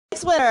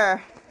next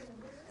winner.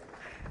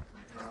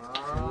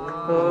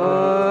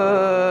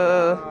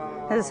 Ooh,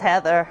 this is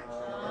Heather.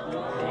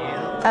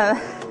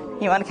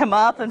 You want to come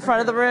up in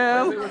front of the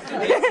room? What's the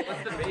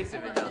base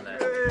image on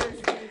that?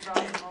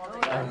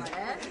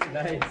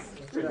 Nice.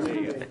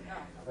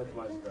 That's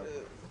my stuff.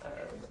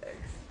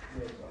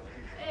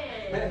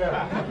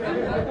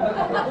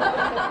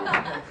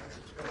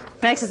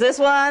 Next is this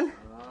one.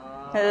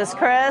 This is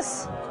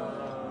Chris.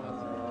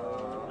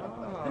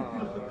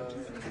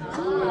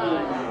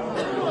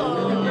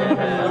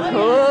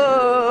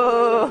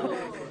 Ooh.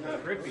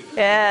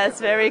 Yeah,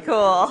 it's very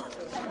cool.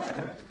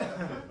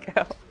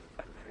 Go.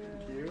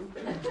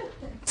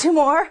 Two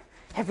more.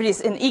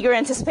 Everybody's in eager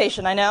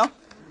anticipation, I know.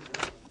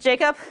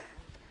 Jacob?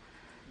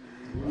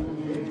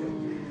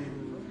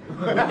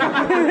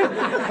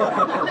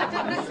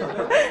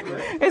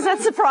 Is that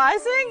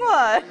surprising?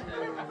 What?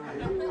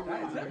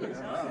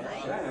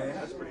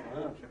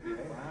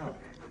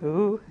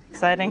 Ooh,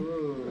 exciting.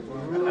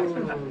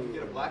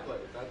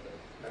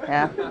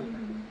 Yeah.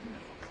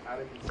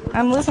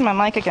 I'm losing my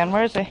mic again.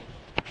 Where is he?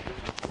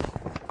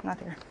 Not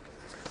here.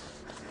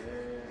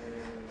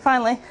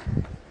 Finally,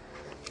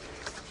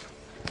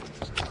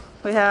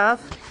 we have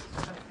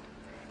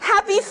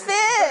Happy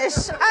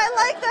Fish. I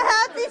like the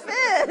Happy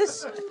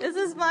Fish. This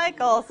is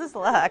Michael. This is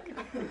Lack.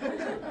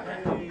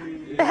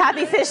 The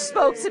Happy Fish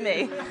spoke to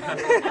me.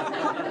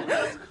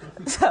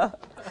 So,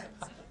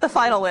 the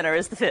final winner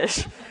is the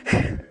fish.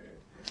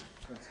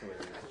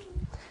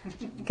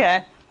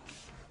 Okay.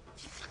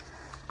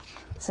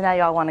 So now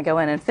y'all want to go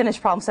in and finish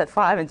problem set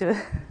 5 and do it.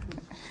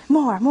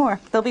 More.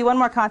 There'll be one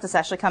more contest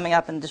actually coming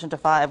up in addition to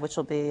 5, which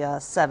will be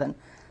 7,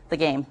 the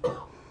game.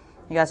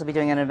 You guys will be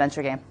doing an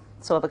adventure game.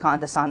 So we'll have a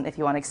contest on if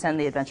you want to extend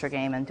the adventure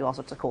game and do all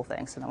sorts of cool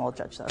things, and then we'll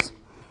judge those.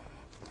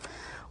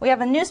 We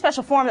have a new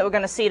special form that we're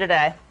going to see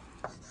today.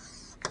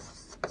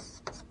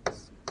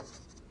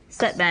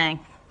 Set bang.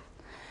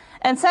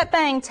 And set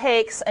bang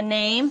takes a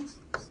name,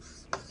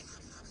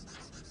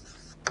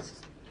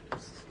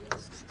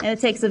 and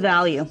it takes a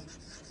value.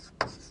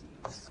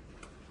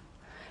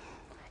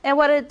 And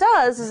what it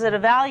does is it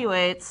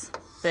evaluates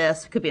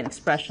this. It could be an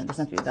expression. It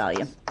doesn't have to be a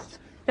value.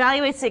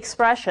 Evaluates the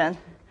expression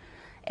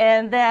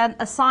and then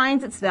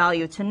assigns its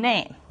value to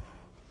name.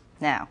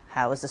 Now,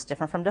 how is this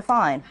different from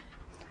define?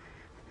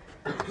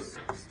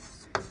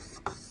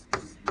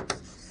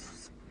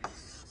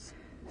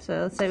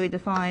 So let's say we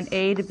define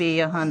A to be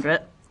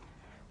 100.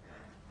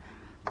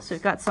 So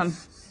we've got some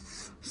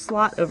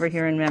slot over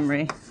here in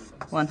memory,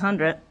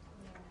 100.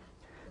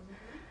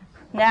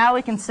 Now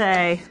we can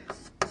say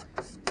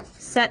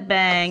set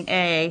bang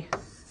A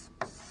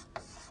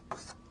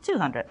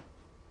 200.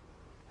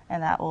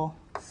 And that will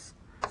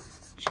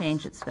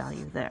change its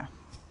value there.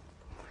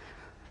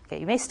 Okay,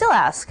 you may still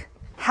ask,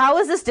 how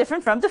is this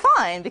different from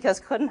define? Because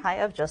couldn't I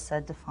have just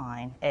said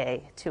define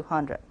A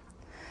 200?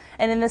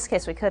 And in this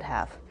case, we could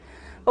have.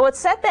 But what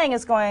set bang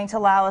is going to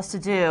allow us to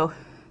do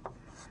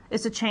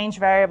is to change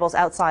variables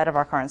outside of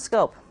our current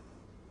scope.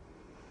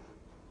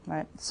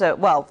 Right? So,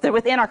 well, they're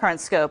within our current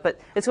scope, but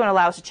it's going to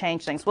allow us to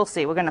change things. We'll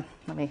see. Let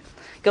me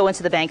go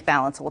into the bank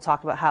balance, and we'll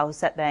talk about how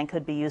set bang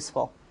could be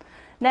useful.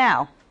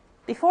 Now,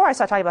 before I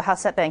start talking about how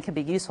set bang could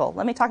be useful,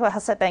 let me talk about how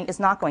set bang is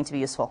not going to be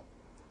useful.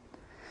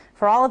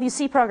 For all of you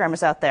C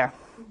programmers out there,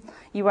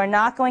 you are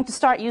not going to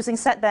start using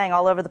set bang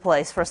all over the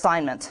place for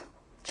assignment.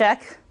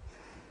 Check?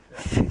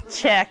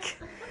 Check.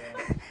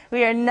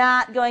 We are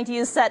not going to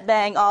use set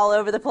bang all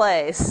over the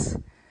place.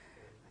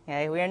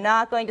 Okay, we are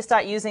not going to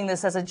start using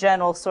this as a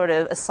general sort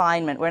of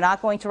assignment. We're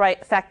not going to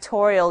write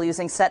factorial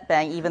using set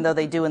bang, even though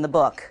they do in the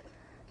book.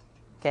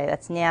 Okay,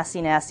 that's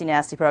nasty, nasty,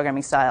 nasty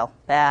programming style.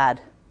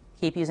 Bad.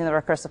 Keep using the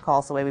recursive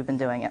calls the way we've been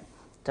doing it.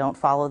 Don't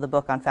follow the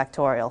book on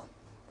factorial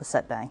with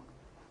set bang.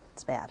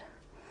 It's bad.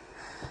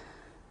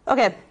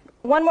 Okay,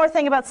 one more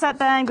thing about set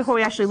bang before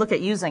we actually look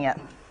at using it.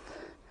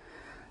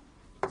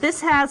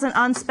 This has an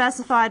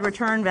unspecified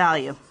return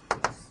value.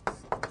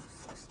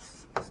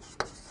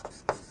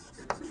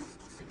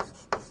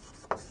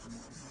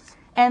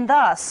 And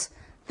thus,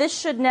 this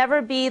should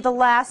never be the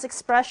last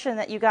expression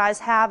that you guys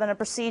have in a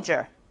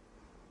procedure.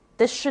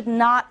 This should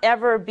not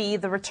ever be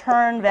the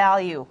return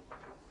value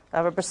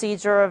of a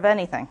procedure or of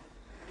anything,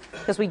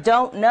 because we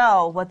don't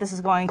know what this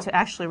is going to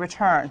actually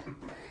return.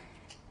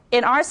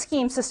 In our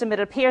scheme system, it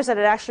appears that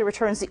it actually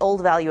returns the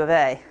old value of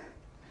A.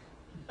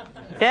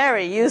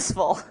 Very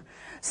useful.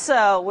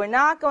 So we're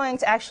not going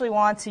to actually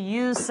want to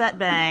use set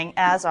bang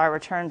as our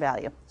return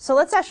value. So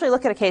let's actually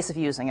look at a case of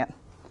using it.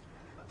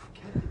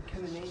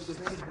 Can the name, does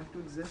name have to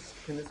exist?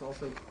 Can this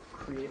also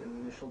create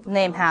an initial define?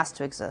 Name has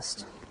to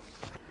exist.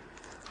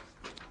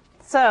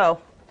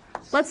 So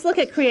let's look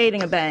at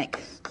creating a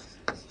bank.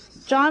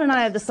 John and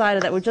I have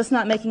decided that we're just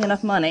not making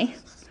enough money,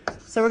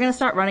 so we're going to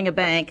start running a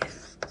bank,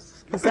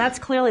 because that's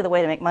clearly the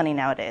way to make money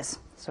nowadays.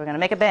 So we're going to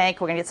make a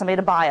bank, we're going to get somebody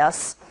to buy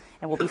us,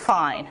 and we'll be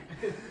fine.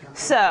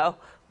 So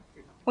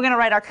we're going to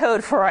write our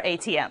code for our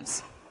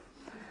ATMs.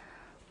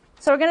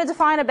 So we're going to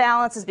define a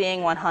balance as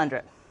being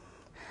 100.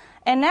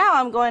 And now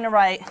I'm going to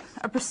write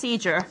a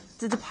procedure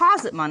to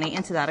deposit money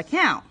into that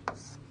account.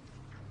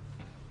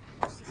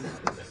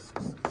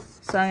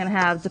 So I'm going to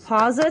have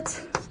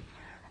deposit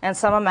and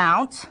some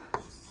amount.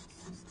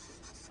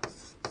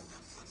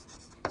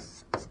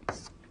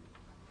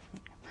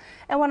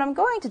 And what I'm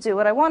going to do,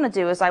 what I want to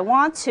do is I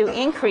want to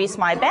increase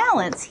my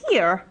balance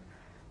here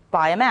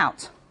by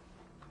amount.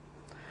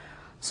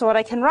 So what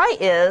I can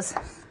write is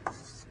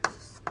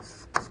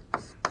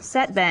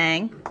set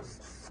bang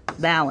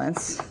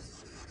balance.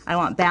 I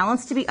want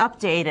balance to be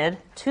updated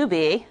to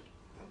be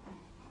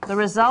the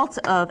result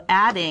of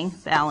adding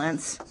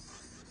balance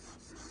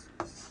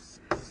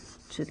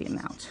to the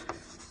amount.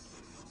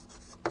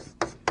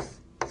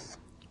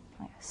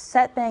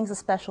 Set bang's a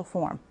special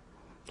form,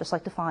 just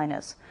like define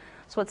is.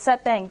 So what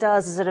set bang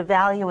does is it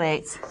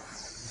evaluates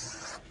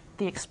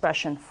the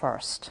expression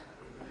first.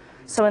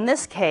 So in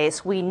this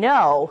case, we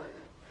know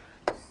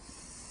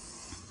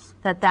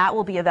that that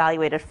will be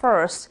evaluated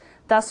first.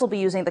 Thus, we'll be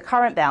using the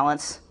current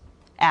balance,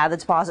 add the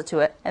deposit to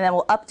it, and then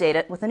we'll update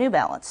it with a new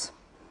balance.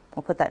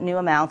 We'll put that new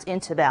amount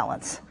into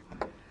balance.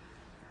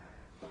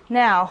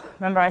 Now,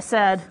 remember I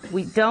said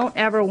we don't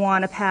ever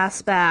want to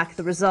pass back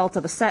the result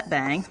of a set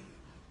bang,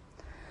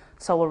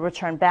 so we'll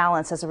return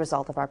balance as a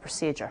result of our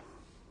procedure.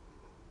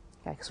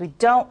 Okay, because we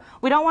don't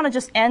want to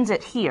just end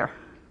it here,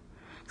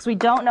 because we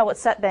don't know what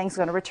set bang is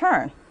going to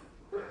return.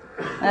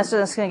 And that's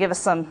just going to give us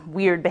some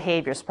weird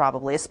behaviors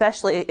probably,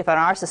 especially if on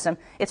our system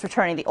it's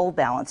returning the old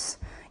balance.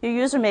 Your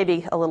user may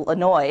be a little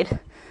annoyed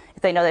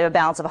if they know they have a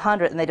balance of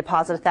 100 and they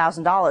deposit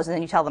 $1,000 and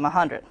then you tell them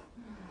 100.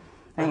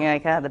 And you're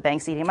like, the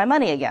bank's eating my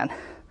money again.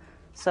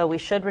 So we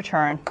should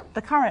return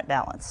the current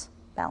balance.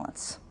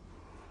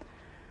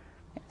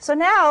 So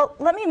now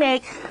let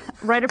me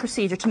write a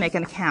procedure to make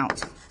an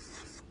account.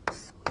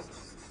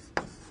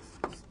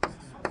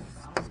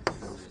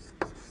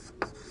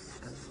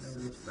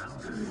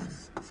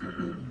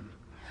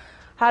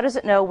 How does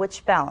it know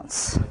which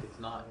balance? It's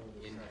not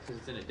in, because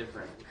it's in a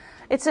different.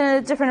 It's in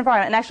a different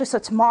environment. And actually, so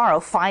tomorrow,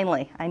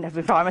 finally, I know I've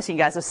been promising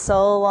you guys for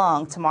so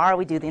long, tomorrow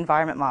we do the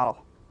environment model.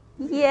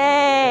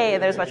 Yay!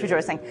 And there's much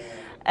rejoicing.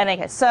 And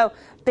okay, so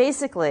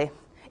basically,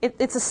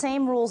 it's the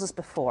same rules as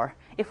before.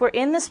 If we're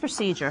in this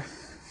procedure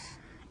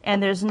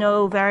and there's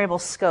no variable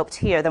scoped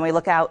here, then we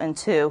look out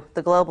into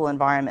the global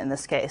environment in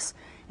this case.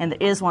 And there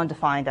is one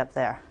defined up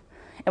there.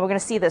 And we're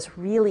going to see this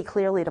really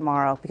clearly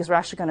tomorrow because we're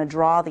actually going to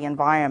draw the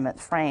environment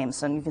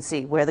frames. And you can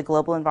see where the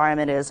global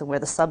environment is and where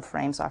the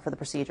subframes are for the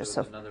procedure.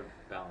 So another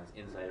balance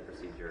inside a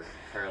procedure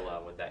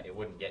parallel with that. It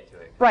wouldn't get to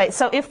it. Right.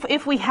 So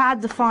if we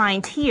had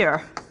defined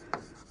here,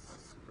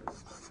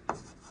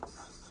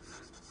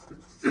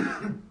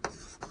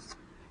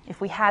 if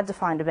we had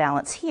defined a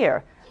balance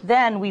here,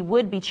 then we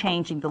would be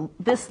changing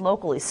this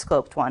locally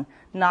scoped one,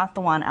 not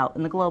the one out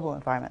in the global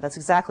environment. That's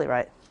exactly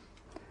right.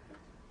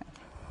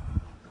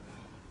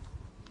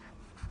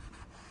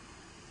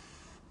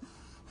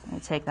 Let me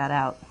take that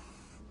out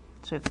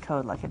so we have the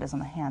code like it is on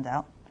the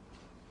handout.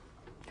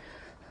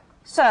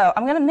 So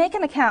I'm going to make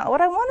an account. What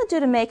I want to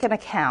do to make an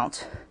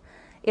account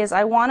is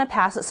I want to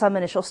pass it some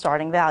initial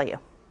starting value.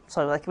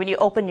 So like when you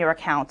open your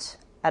account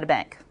at a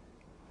bank.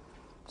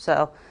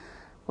 So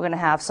we're going to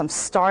have some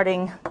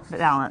starting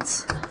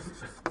balance.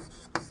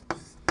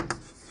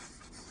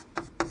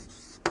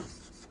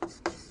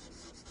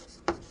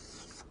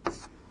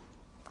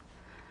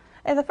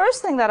 And the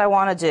first thing that I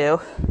want to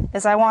do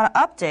is I want to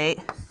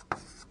update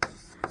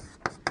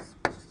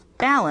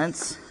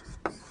balance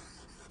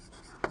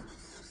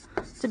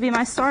to be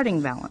my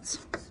starting balance.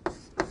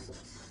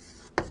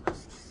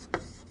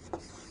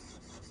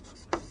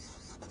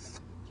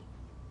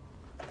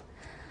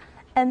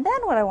 And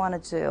then what I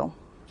want to do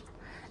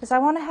is I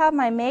want to have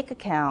my make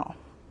account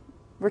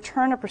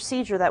return a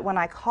procedure that when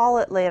I call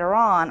it later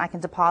on, I can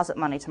deposit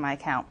money to my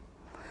account.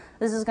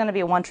 This is going to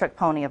be a one-trick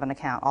pony of an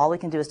account. All we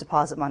can do is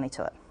deposit money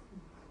to it.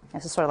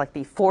 This is sort of like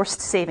the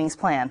forced savings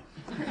plan.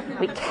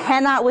 We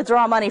cannot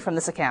withdraw money from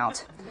this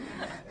account.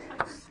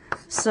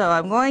 So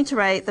I'm going to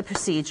write the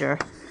procedure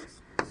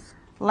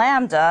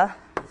lambda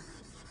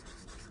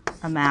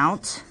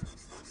amount.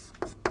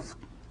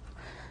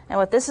 And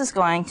what this is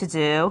going to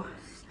do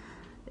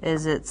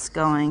is it's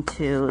going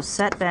to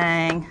set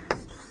bang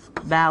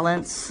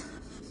balance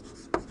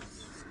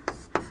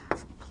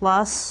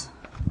plus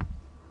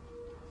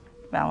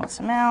balance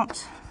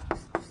amount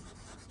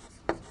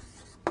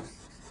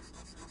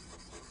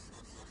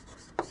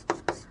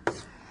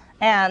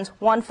and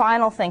one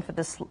final thing for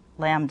this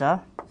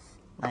lambda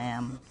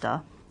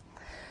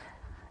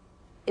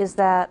is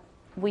that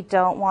we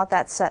don't want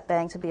that set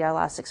bang to be our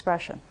last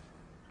expression.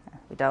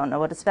 We don't know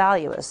what its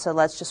value is, so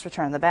let's just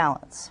return the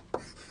balance.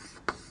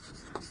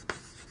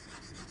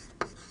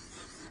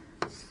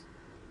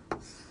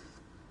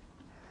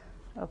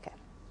 Okay.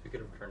 We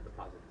could have returned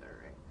deposit there,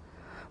 right?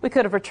 We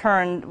could have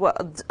returned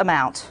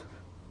amount,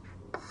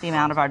 the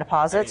amount of our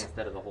deposit. I mean,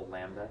 instead of the whole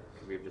lambda,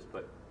 could we have just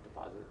put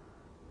deposit?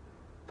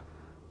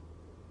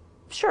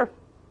 Sure.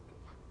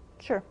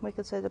 Sure, we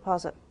could say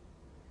deposit.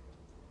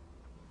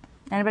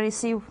 Anybody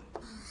see?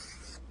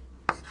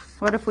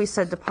 What if we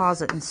said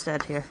deposit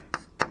instead here?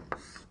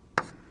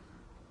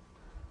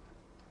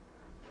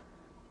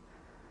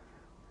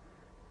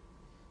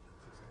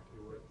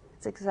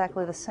 It's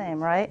exactly the same,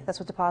 right? That's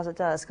what deposit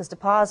does. Because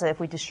deposit, if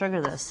we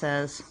desugar this,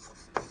 says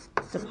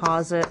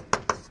deposit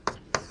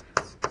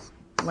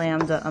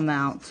lambda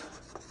amount.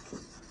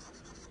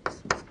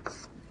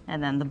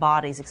 And then the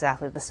body's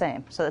exactly the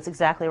same. So that's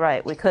exactly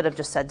right. We could have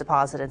just said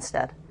deposit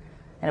instead,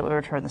 and it would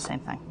return the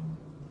same thing.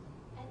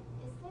 And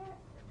is there,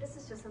 this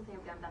is just something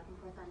I've gone back and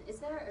forth on, is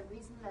there a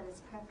reason that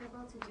it's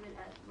preferable to do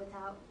it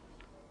without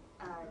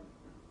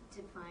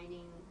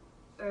defining,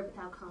 or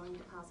without calling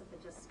deposit,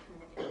 but just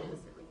kind of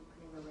implicitly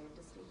putting the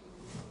lambda statement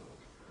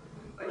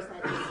in? Or is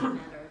that just a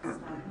matter of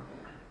style?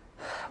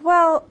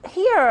 Well,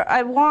 here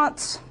I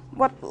want,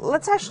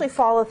 let's actually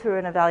follow through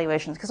in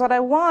evaluations, because what I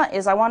want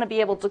is I want to be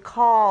able to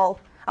call,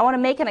 I want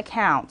to make an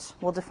account.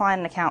 We'll define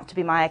an account to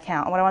be my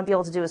account. And what I want to be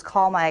able to do is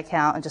call my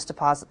account and just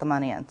deposit the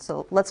money in.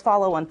 So let's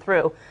follow one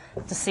through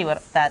to see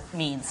what that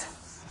means.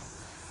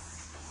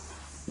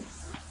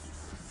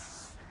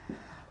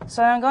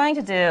 So what I'm going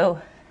to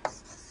do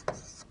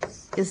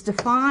is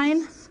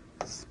define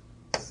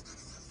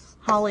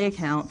Holly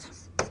account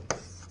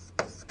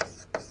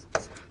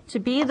to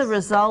be the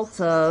result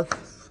of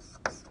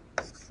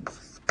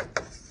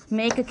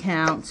make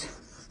account,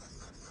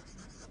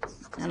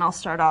 and I'll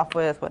start off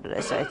with, what did I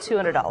say,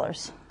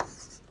 $200.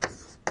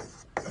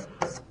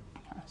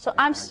 So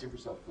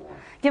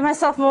give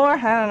myself more? I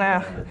don't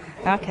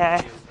know.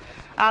 Okay.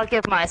 I'll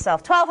give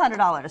myself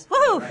 $1,200.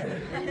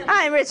 Woohoo!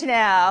 I'm rich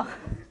now.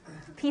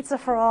 Pizza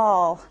for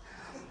all.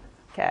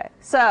 Okay,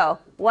 so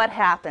what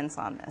happens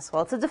on this?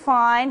 Well, it's a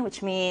define,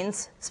 which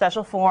means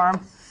special form.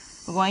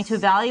 We're going to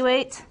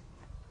evaluate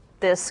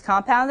this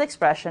compounded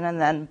expression and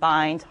then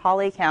bind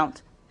Holly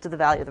account to the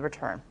value of the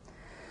return.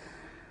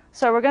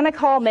 So we're going to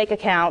call make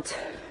account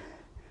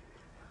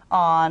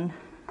on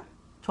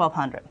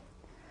 1200.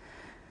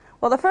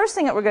 Well, the first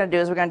thing that we're going to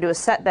do is we're going to do a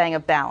set bang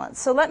of balance.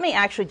 So let me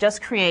actually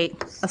just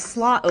create a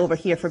slot over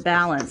here for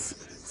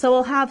balance. So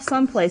we'll have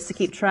some place to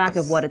keep track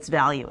of what its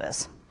value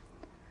is.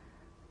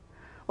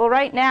 Well,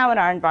 right now in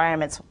our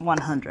environment, it's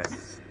 100. Okay,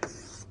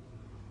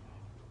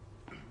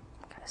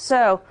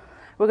 so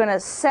we're going to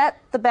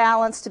set the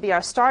balance to be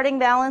our starting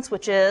balance,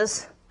 which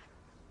is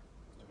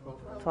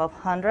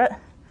 1200.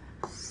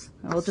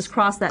 And we'll just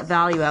cross that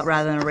value out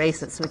rather than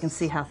erase it so we can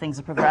see how things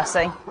are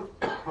progressing.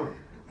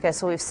 Okay,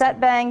 so we've set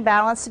bang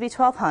balance to be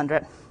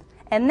 1200.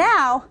 And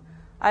now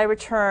I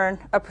return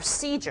a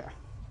procedure.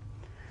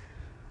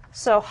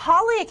 So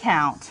Holly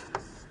account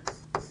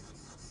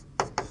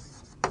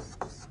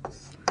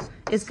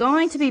is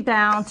going to be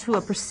bound to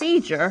a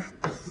procedure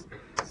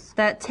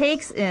that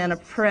takes in a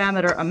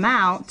parameter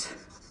amount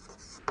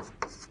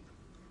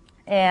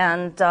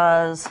and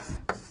does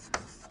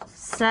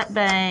set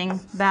bang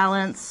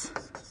balance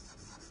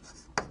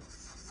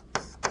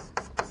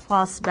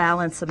plus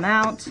balance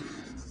amount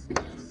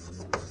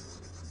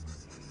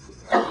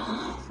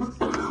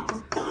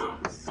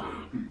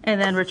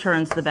and then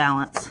returns the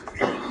balance.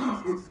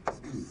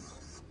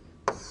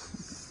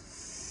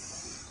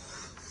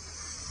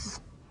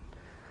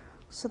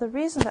 So the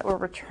reason that we're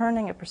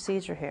returning a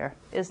procedure here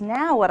is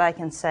now what I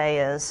can say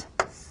is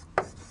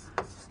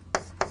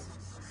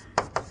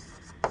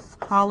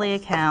Holly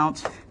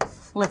account,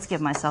 let's give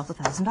myself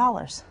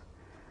 $1,000.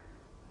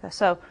 Okay,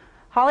 so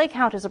Holly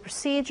account is a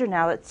procedure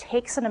now that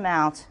takes an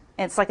amount,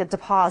 and it's like a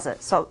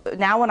deposit. So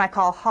now when I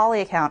call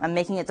Holly account, I'm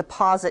making it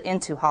deposit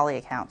into Holly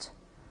account.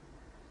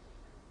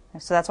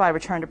 So that's why I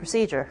returned a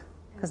procedure,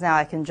 because now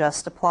I can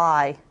just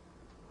apply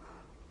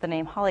the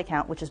name Holly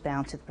account, which is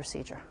bound to the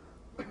procedure.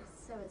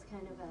 So it's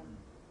kind of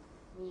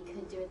you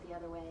could do it the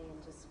other way, and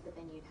but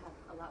then you'd have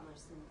a lot more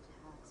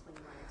syntax when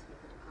you wanted to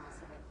make a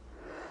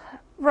deposit.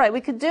 Right,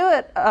 we could do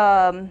it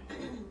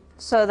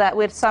so that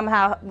we'd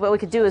somehow, what we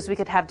could do is we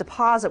could have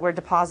deposit where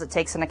deposit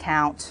takes an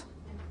account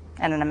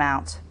and an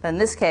amount. But in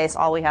this case,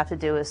 all we have to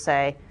do is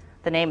say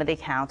the name of the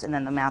account and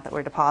then the amount that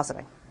we're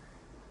depositing.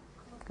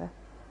 Okay.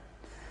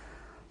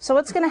 So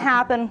what's going to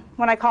happen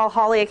when I call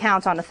Holly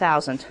account on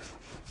 1,000?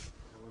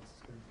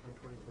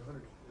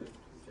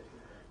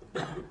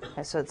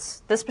 Okay, so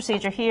it's this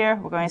procedure here.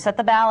 We're going to set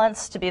the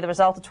balance to be the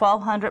result of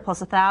 1,200 plus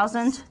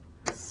 1,000,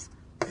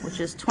 which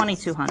is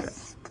 2,200.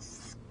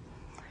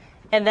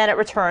 And then it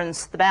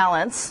returns the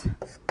balance,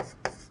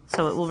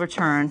 so it will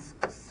return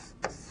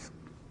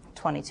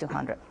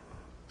 2,200.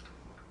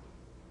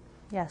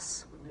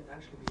 Yes? Wouldn't it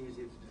actually be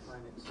easier to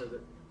define it so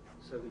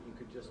that you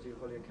could just do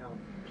Holly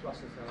account plus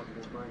 1,000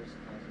 or minus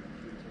 1,000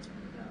 if you were taking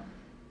it now?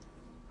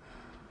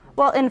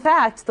 Well, in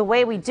fact, the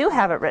way we do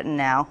have it written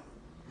now,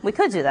 we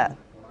could do that.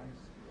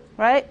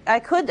 Right? I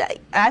could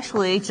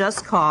actually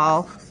just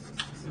call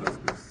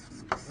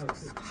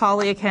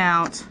Holly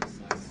account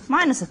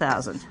minus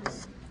 1,000.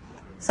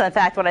 So in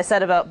fact, what I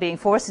said about being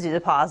forced to do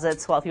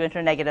deposits, well, if you enter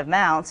a negative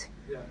amount,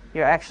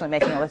 you're actually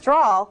making a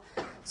withdrawal.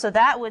 So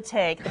that would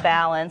take the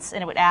balance,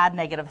 and it would add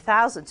negative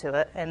 1,000 to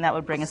it, and that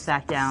would bring us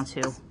back down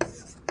to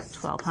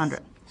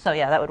 1,200. So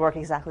yeah, that would work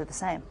exactly the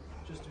same.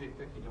 Just to be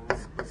quick, you don't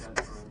want to put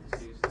that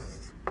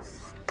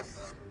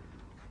parentheses.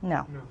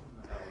 No.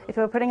 If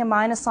we're putting a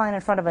minus sign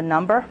in front of a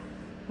number,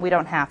 we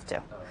don't have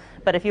to.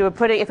 But if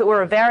it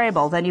were a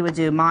variable, then you would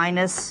do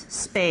minus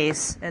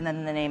space and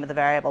then the name of the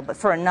variable. But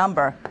for a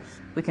number,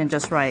 we can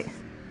just write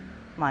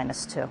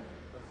 -2.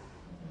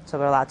 So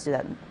we're allowed to do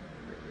that.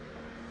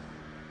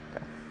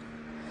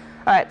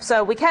 All right,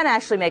 so we can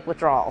actually make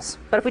withdrawals.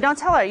 But if we don't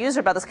tell our user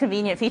about this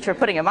convenient feature of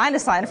putting a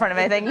minus sign in front of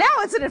anything, now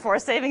it's an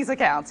enforced savings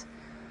account.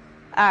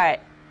 All right,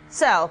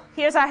 so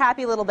here's our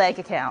happy little bank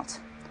account.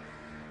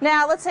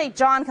 Now, let's say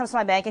John comes to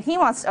my bank and he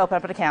wants to open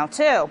up an account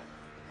too.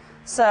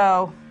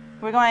 So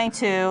we're going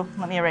to,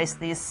 let me erase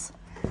these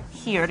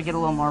here to get a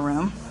little more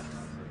room.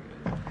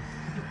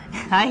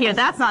 I hear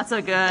that's not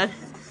so good.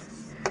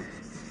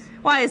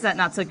 Why is that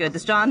not so good?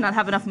 Does John not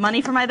have enough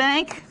money for my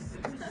bank?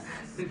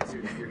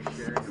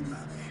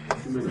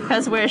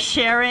 Because we're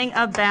sharing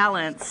a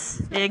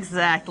balance.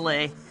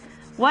 Exactly.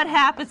 What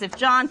happens if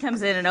John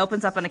comes in and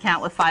opens up an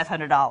account with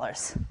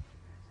 $500?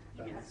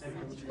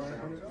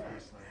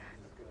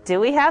 Do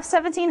we have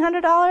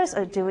 $1,700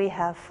 or do we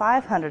have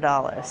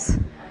 $500?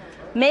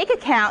 Make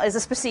account is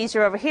this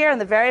procedure over here, and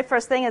the very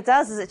first thing it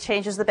does is it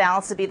changes the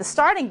balance to be the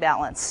starting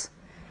balance.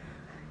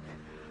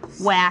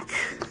 Whack.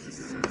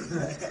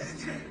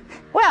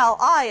 Well,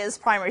 I, as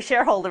primary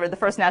shareholder in the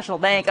First National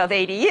Bank of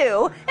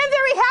ADU, am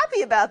very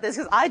happy about this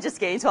because I just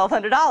gained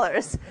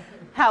 $1,200.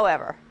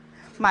 However,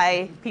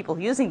 my people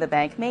using the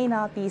bank may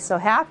not be so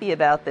happy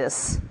about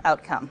this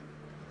outcome.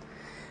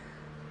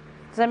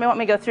 Does anyone want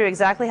me to go through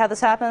exactly how this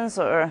happens,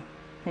 or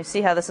you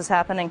see how this is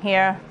happening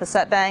here, the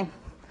set bang?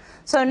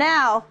 So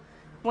now,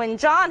 when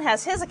John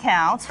has his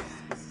account,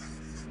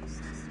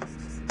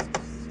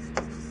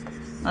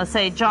 let's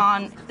say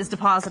John is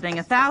depositing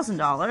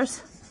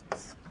 $1,000.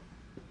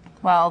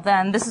 Well,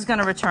 then this is going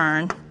to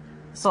return,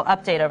 this will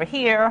update over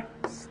here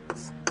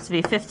to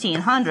be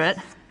 1,500.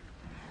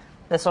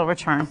 This will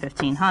return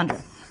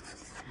 1,500.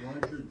 Why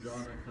does your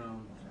John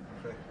account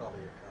affect Holly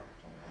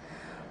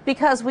account?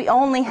 Because we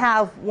only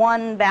have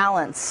one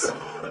balance.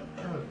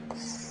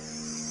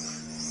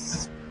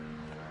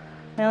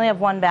 We only have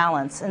one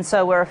balance, and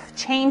so we're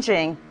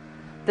changing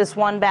this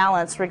one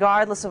balance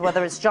regardless of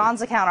whether it's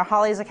John's account or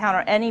Holly's account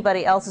or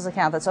anybody else's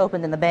account that's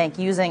opened in the bank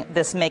using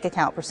this make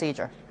account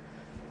procedure.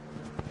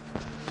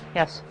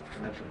 Yes?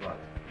 That's a bug.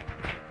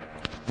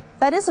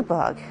 That is a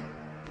bug.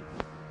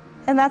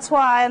 And that's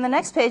why on the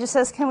next page it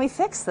says, can we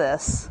fix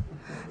this?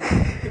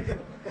 In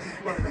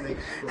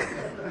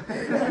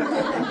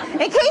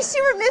case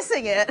you were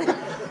missing it,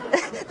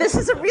 this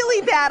is a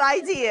really bad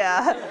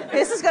idea.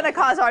 This is going to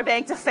cause our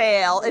bank to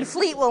fail, and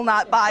Fleet will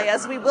not buy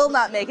us, we will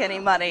not make any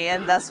money,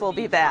 and thus will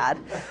be bad.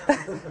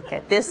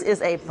 Okay, this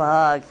is a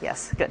bug.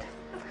 Yes, good.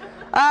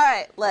 All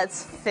right,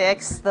 let's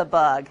fix the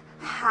bug.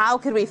 How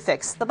could we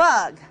fix the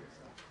bug?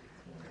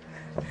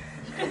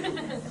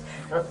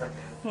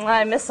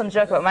 I missed some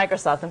joke about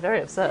Microsoft. I'm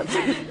very upset.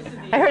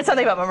 I heard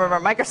something about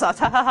Microsoft.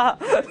 Ha ha ha.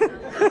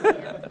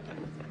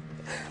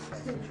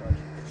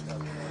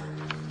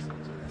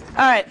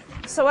 All right,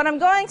 so what I'm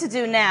going to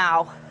do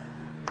now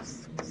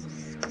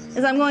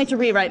is I'm going to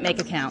rewrite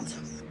make account.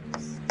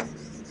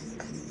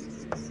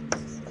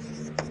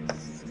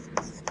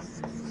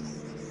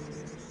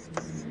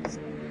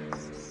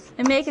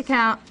 And make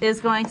account is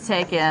going to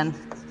take in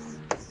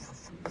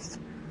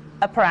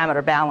a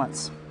parameter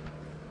balance.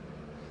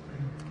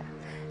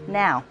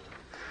 Now,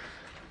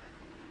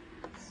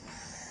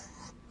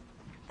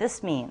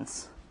 this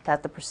means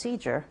that the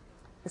procedure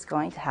is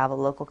going to have a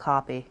local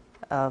copy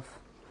of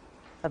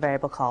a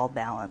variable called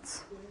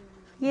balance.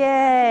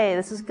 Yay,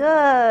 this is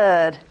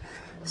good.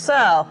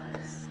 So,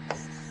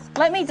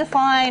 let me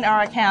define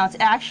our account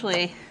to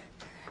actually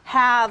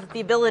have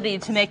the ability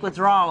to make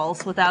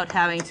withdrawals without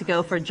having to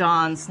go for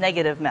John's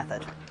negative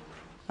method. All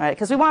right,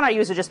 because we want our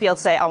user just to be able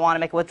to say, I want to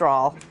make a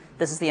withdrawal.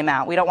 This is the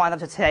amount. We don't want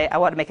them to say, I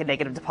want to make a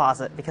negative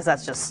deposit, because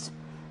that's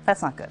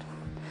not good.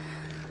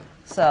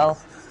 So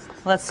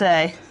let's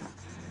say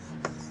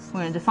we're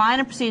going to define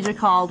a procedure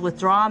called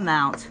withdraw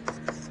amount.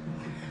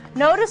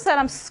 Notice that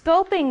I'm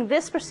scoping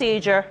this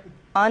procedure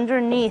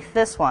underneath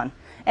this one.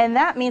 And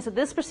that means that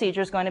this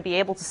procedure is going to be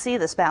able to see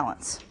this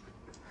balance.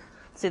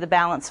 See the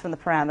balance from the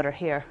parameter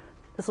here.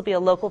 This will be a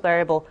local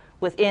variable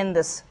within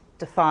this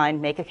defined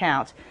make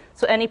account.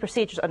 So any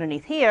procedures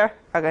underneath here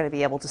are going to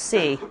be able to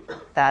see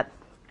that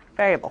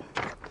variable.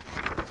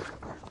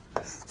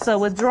 So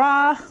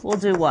withdraw will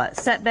do what?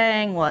 Set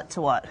bang what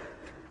to what?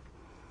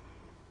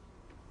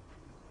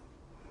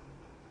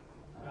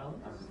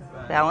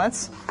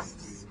 Balance.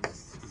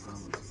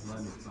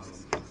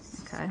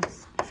 Okay.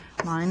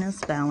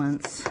 Minus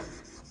balance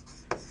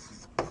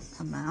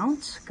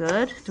amount.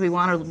 Good. Do we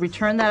want to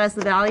return that as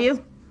the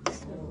value?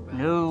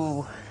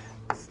 No.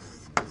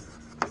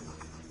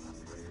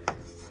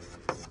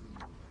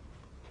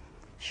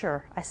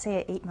 Sure, I say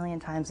it 8 million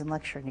times in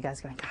lecture, and you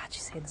guys are going, God, you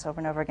say this over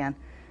and over again.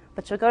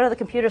 But you'll go to the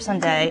computer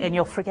someday, and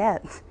you'll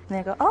forget. And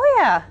you'll go, oh,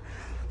 yeah.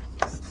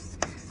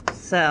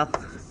 So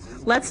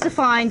let's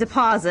define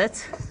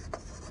deposit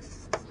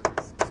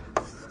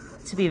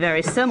to be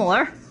very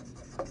similar.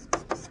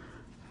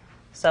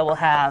 So we'll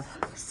have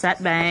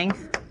set bang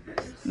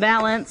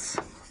balance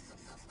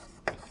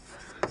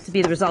to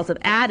be the result of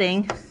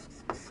adding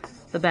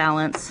the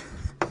balance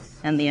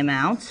and the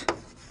amount.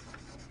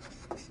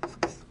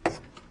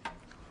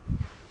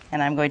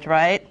 And I'm going to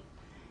write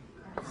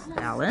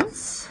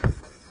balance.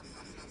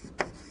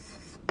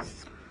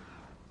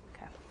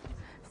 Okay.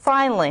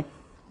 Finally,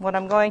 what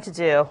I'm going to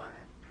do,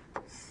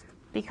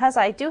 because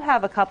I do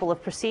have a couple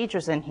of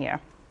procedures in here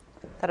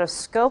that are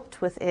scoped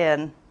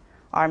within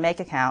our make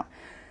account,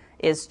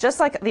 is just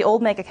like the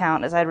old make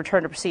account is I'd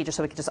return a procedure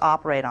so we could just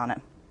operate on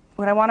it.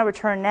 What I want to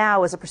return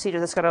now is a procedure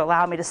that's going to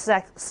allow me to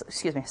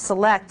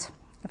select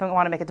if I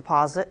want to make a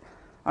deposit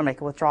or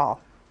make a withdrawal.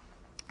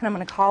 And I'm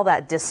going to call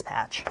that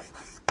dispatch.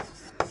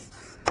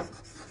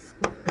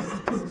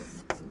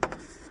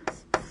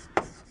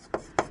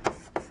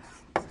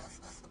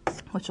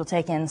 Which will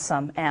take in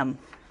some M.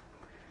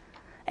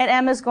 And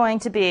M is going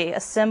to be a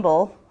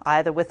symbol,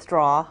 either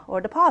withdraw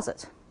or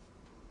deposit.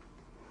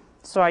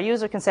 So our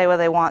user can say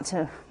whether they want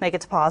to make a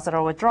deposit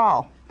or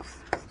withdrawal.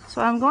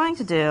 So what I'm going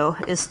to do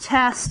is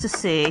test to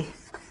see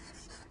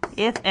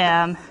if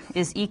M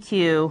is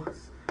EQ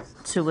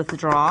to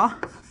withdraw.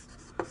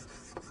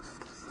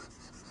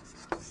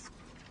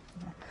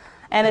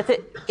 And if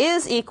it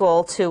is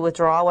equal to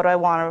withdraw, what do I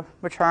want to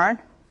return?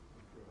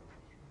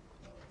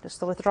 Just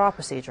the withdraw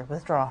procedure,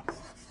 withdraw.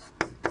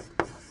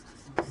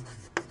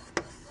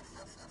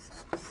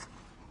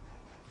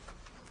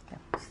 Okay.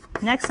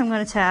 Next I'm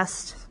going to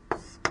test,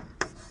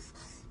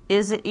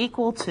 is it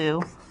equal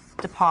to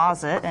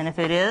deposit? And if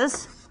it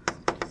is,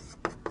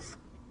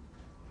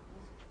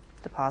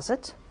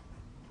 deposit.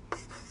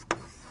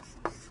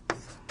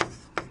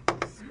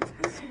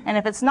 And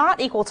if it's not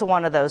equal to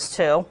one of those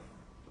two,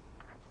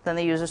 then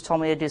the user's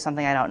told me to do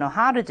something I don't know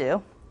how to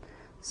do,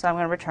 so I'm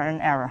going to return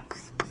an error.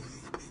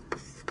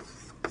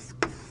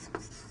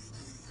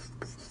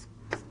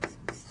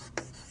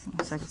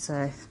 So I could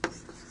say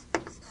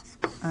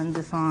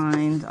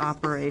undefined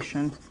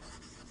operation.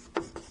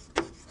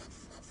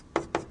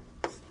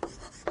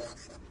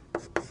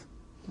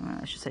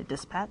 I should say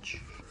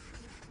dispatch.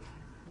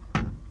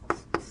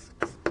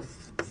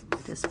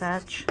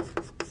 Dispatch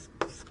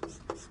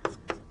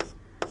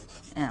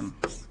M.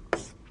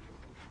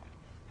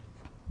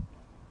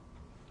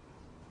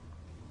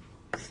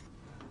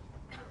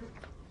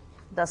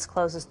 Thus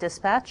closes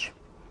dispatch.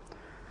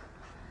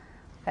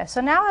 Okay,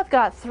 so now I've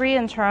got 3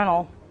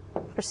 internal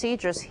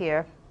procedures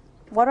here.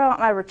 What do I want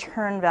my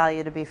return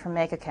value to be for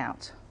make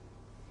account?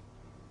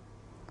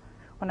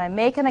 When I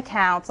make an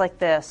account like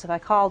this, if I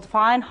call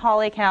define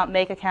Holly account,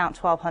 make account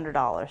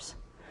 $1,200,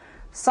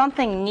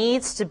 something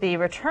needs to be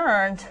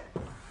returned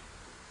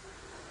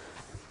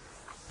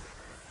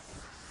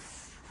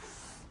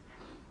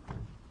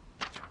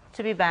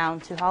to be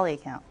bound to Holly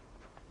account.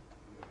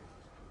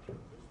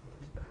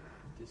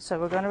 So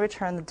we're going to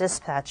return the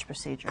dispatch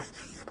procedure.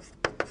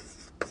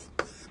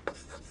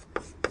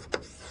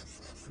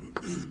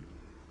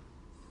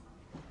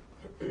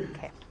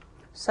 Okay,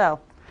 so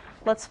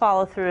let's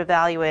follow through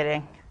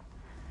evaluating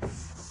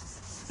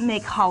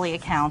make Holly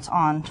account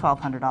on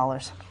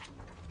 $1,200.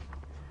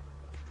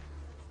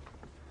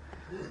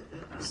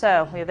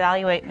 So we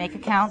evaluate make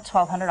account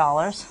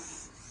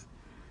 $1,200.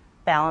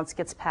 Balance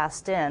gets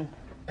passed in.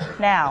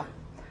 Now,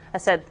 I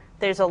said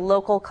there's a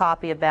local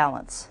copy of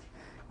balance.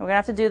 We're going to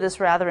have to do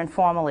this rather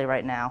informally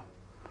right now.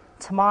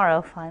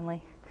 Tomorrow,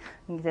 finally,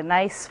 we need a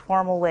nice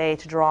formal way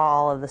to draw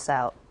all of this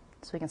out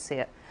so we can see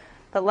it.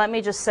 But let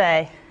me just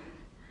say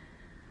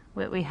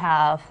that we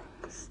have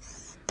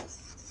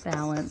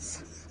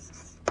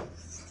balance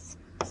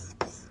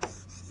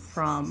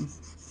from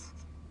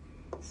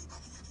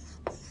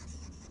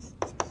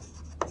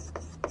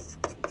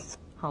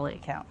Holly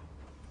account.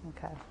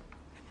 Okay.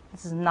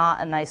 This is not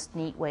a nice,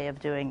 neat way of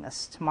doing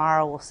this.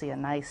 Tomorrow we'll see a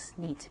nice,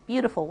 neat,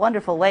 beautiful,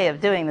 wonderful way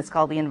of doing this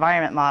called the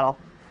environment model.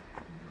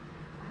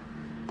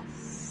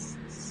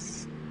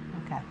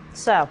 Okay,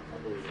 so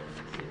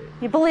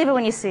you believe it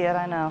when you see it,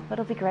 I know.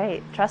 It'll be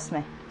great. Trust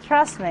me.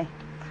 Trust me.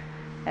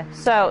 Okay,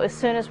 so as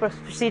soon as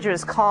procedure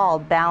is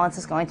called, balance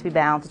is going to be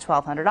bound to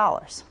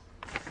 $1,200.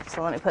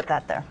 So let me put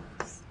that there.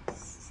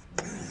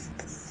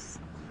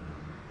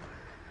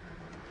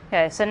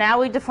 Okay, so now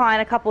we define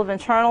a couple of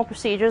internal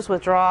procedures: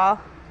 withdraw,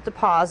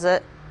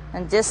 deposit,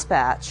 and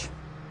dispatch.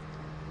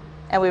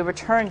 And we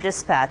return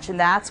dispatch, and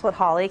that's what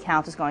Holly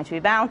account is going to be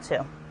bound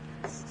to.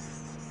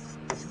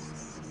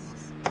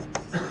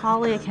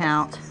 Holly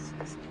account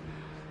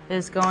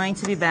is going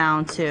to be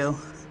bound to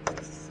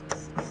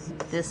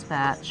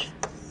dispatch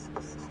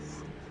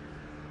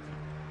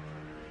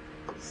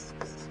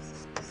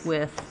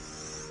with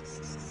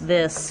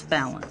this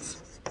balance.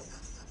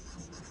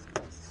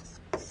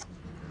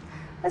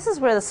 This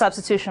is where the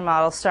substitution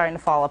model is starting to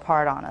fall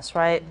apart on us,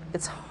 right?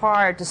 It's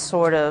hard to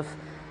sort of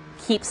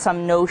keep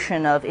some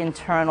notion of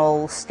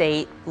internal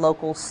state,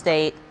 local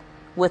state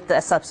with the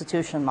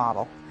substitution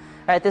model.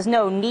 Right? There's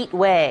no neat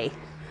way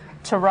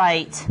to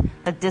write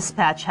that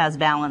dispatch has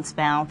balance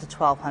bound to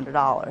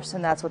 $1,200,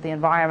 and that's what the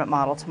environment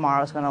model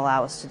tomorrow is going to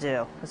allow us to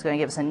do. It's going to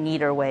give us a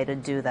neater way to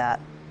do that.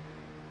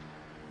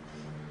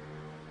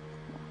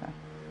 Okay.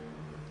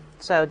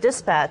 So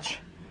dispatch,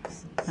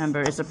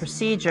 remember, is a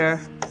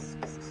procedure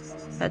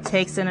that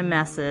takes in a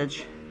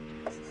message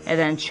and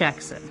then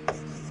checks it.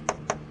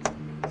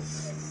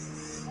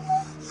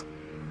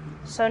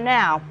 So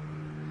now,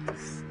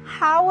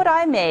 how would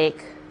I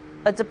make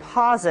a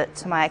deposit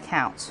to my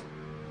account?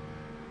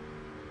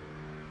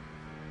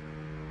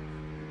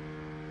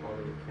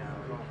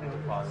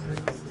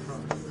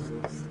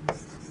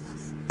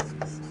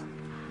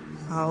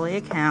 Holly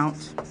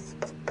account,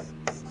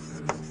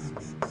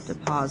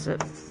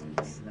 deposit.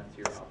 And that's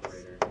your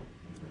operator.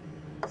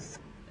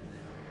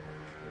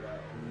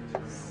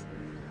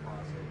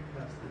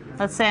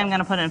 Let's say I'm going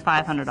to put in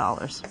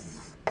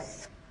 $500.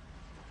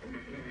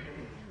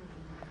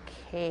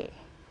 Okay.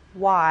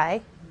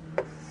 Why?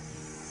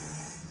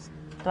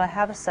 Do I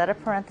have a set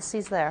of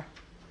parentheses there?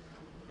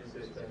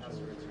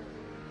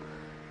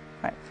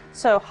 Right.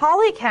 So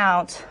Holly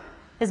account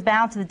is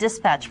bound to the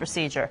dispatch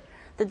procedure.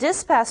 The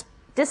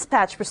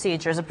dispatch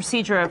procedure is a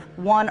procedure of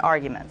one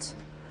argument,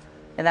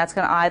 and that's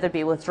going to either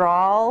be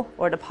withdrawal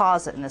or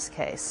deposit in this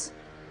case.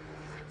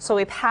 So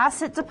we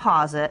pass it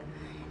deposit,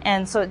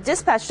 and so what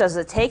dispatch does is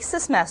it takes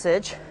this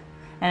message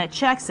and it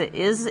checks it.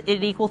 Is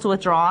it equal to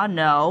withdraw?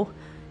 No.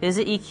 Is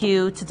it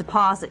EQ to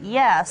deposit?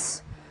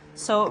 Yes.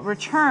 So it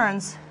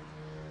returns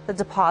the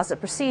deposit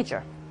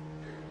procedure.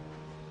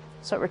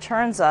 So it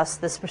returns us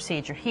this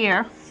procedure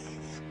here.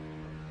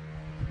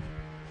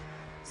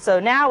 So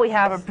now we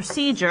have a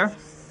procedure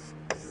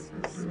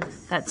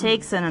that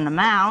takes in an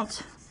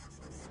amount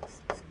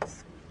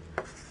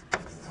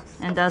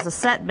and does a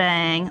set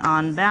bang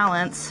on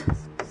balance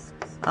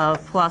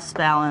of plus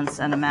balance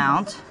and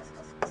amount,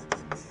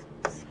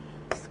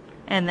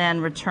 and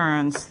then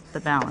returns the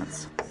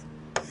balance.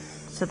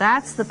 So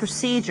that's the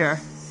procedure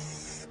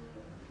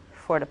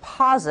for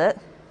deposit,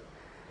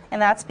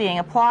 and that's being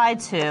applied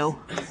to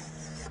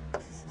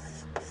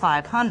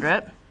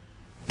 500.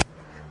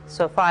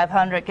 So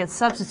 500 gets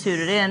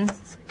substituted in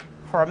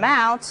for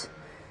amount,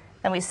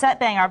 and we set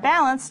bang our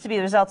balance to be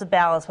the result of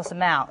balance plus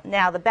amount.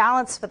 Now the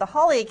balance for the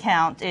Holly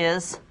account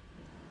is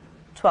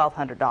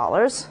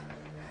 $1,200.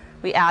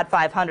 We add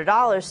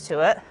 $500 to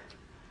it,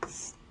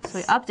 so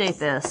we update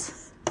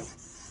this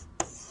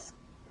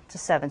to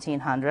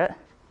 $1,700,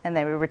 and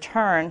then we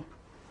return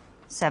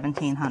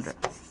 $1,700.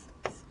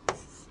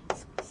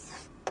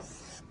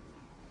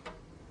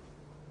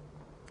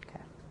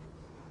 Okay.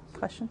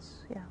 Questions?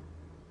 Yeah.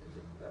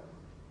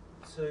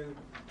 So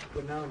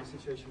we're now in a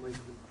situation where you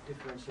can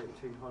differentiate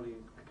between Holly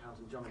account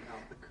and John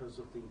account because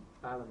of the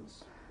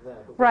balance there.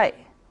 But Right.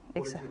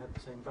 What if you had the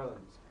same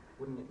balance?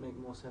 Wouldn't it make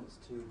more sense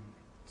to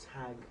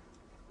tag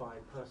by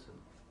person?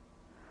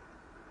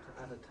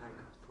 To add a tag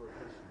for a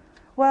person?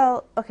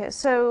 Well, okay,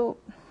 so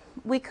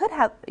we could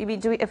have, you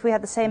mean, if we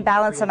had the same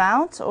balance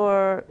amount,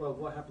 or? Well,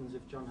 what happens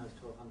if John has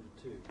 1,200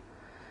 too?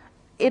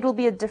 It will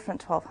be a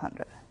different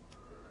 1,200.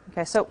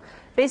 Okay, so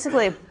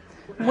basically,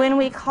 when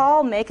we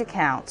call make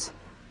account,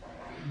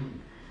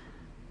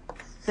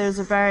 there's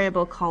a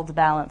variable called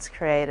balance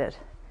created.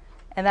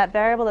 And that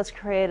variable that's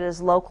created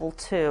is local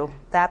to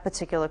that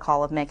particular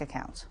call of make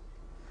account.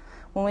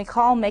 When we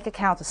call make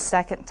account a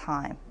second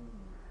time,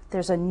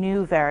 there's a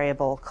new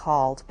variable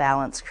called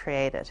balance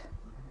created.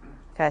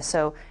 Okay,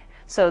 so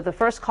the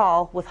first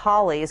call with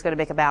Holly is going to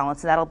make a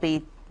balance, and that'll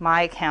be,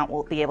 my account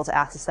will be able to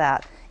access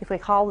that. If we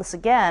call this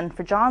again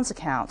for John's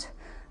account,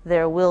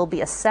 there will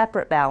be a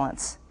separate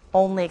balance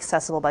only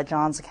accessible by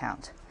John's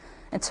account.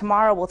 And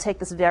tomorrow we'll take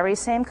this very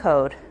same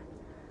code,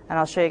 and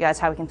I'll show you guys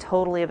how we can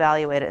totally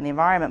evaluate it in the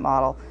environment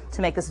model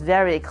to make this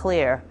very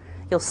clear.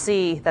 You'll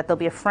see that there'll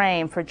be a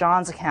frame for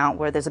John's account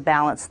where there's a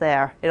balance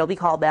there. It'll be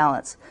called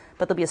balance,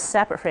 but there'll be a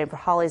separate frame for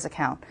Holly's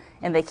account,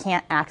 and they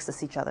can't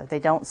access each other. They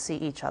don't see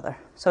each other.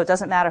 So it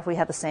doesn't matter if we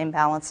have the same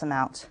balance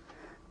amount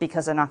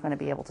because they're not going to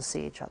be able to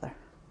see each other.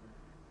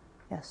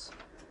 Yes?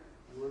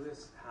 Will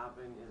this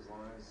happen as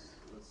long as,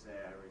 let's say,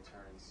 I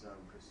return some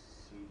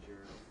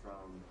procedure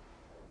from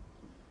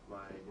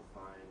my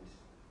defined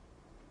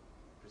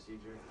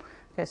procedure?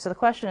 Okay, so the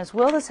question is,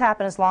 will this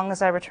happen as long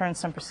as I return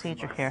some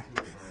procedure here?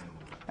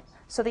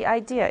 So the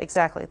idea,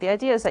 exactly, the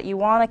idea is that you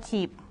want to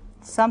keep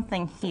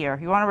something here.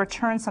 You want to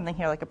return something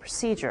here like a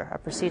procedure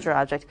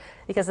object,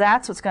 because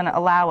that's what's going to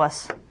allow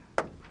us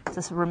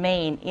to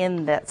remain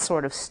in that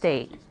sort of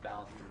state. Keeps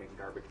balance from being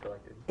garbage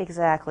collected.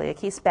 Exactly. It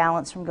keeps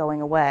balance from going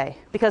away.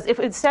 Because if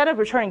instead of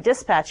returning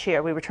dispatch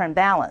here, we return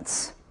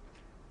balance,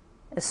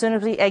 as soon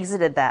as we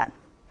exited that,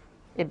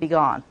 it'd be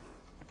gone.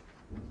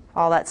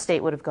 All that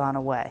state would have gone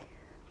away.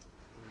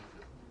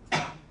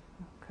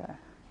 Okay.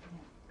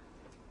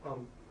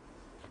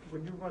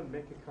 When you run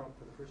make account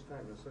for the first time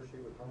and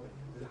associate with Holly,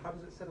 how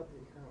does it set up the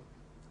account?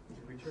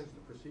 It returns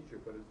the procedure,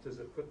 but does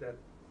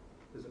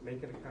it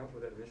make an account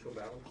with that initial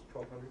balance,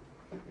 1,200?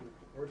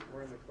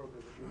 Where in the code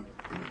does it do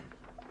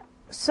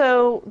that?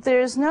 So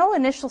there's no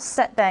initial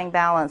set bang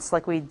balance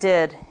like we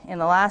did in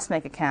the last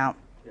make account.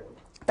 Yeah.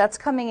 That's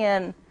coming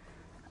in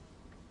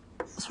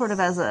sort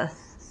of as a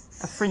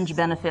fringe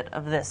benefit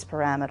of this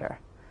parameter.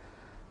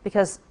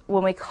 Because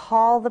when we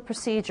call the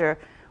procedure,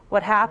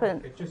 what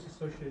happened... It just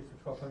associates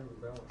the 1,200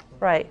 with balance. Huh?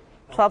 Right.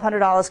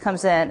 $1,200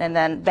 comes in, and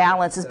then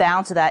balance is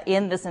bound to that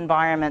in this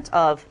environment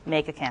of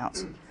make account.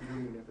 You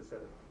don't even have to set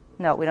it.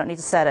 No, we don't need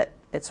to set it.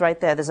 It's right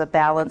there. There's a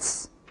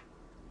balance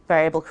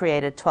variable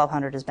created.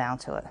 1,200 is bound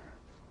to it.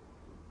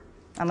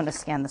 I'm going to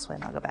scan this way,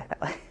 and I'll go back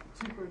that way.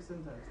 Two quick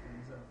syntax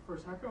things.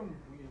 First, how come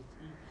we used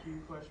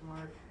EQ question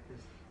mark?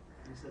 Because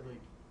you said like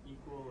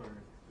equal or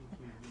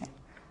EQV.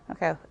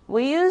 Okay,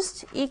 we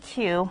used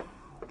EQ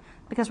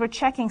because we're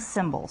checking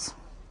symbols.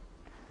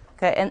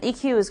 Okay, and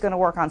EQ is going to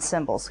work on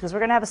symbols because we're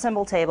going to have a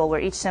symbol table where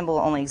each symbol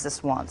only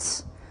exists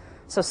once.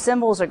 So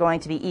symbols are going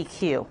to be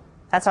EQ.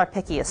 That's our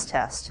pickiest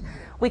test.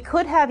 We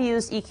could have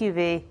used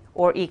EQV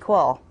or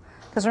equal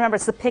because remember,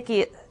 it's the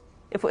picky.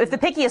 If the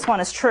pickiest one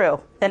is true,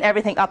 then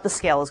everything up the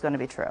scale is going to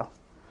be true.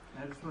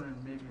 I just wondered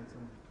maybe in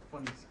some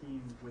funny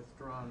scheme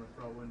withdraw and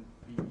withdraw wouldn't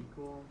be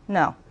equal.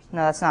 No,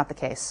 that's not the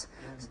case.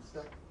 And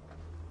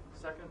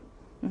second,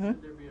 Mhm.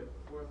 should there be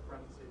a fourth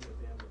parenthesis at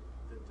the end of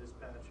the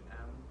dispatch M,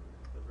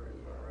 the very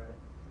far right? And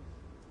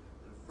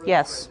further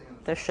Yes, phrasing on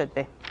the there should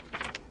be.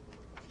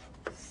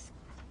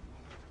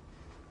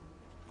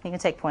 You can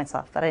take points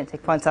off, but I didn't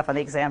take points off on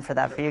the exam for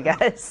that for you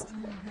guys.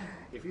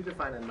 If you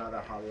define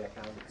another Holly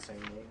account with the same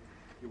name,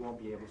 you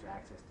won't be able to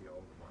access the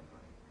old one,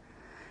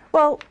 right?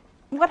 Well,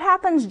 what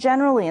happens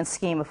generally in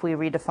Scheme if we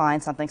redefine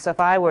something? So if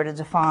I were to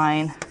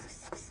define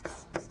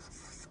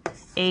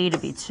A to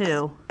be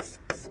 2,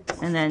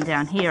 and then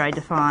down here I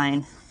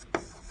define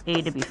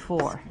A to be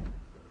 4,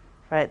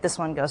 right? This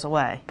one goes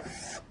away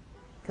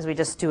because we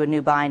just do a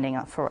new binding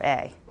up for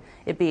A.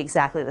 It'd be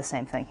exactly the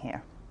same thing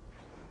here.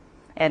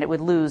 And it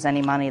would lose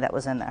any money that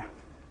was in there.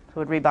 It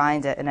would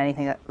rebind it, and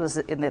anything that was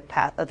in the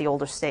path of the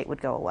older state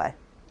would go away.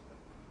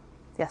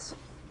 Yes?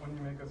 When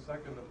you make a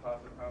second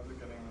deposit, how's it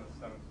getting the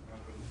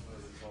 1,700 instead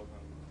of the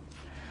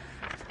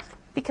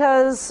 1,200?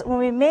 Because when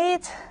we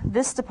made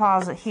this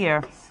deposit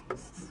here,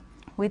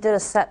 we did a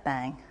set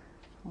bang.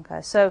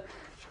 Okay, so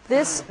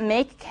this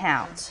make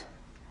account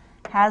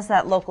has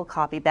that local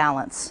copy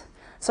balance.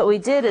 So what we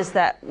did is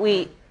that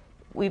we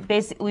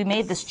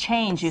made this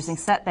change using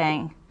set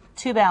bang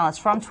to balance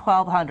from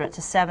 1,200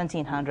 to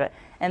 1,700,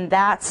 and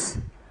that's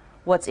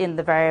what's in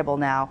the variable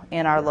now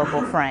in our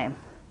local frame.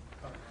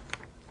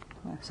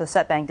 So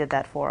setbang did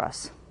that for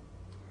us.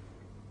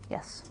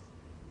 Yes?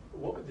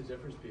 What would the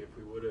difference be if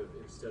we would have,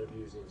 instead of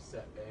using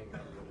set bang, we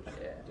would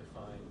have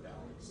defined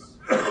balance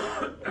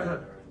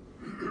amount?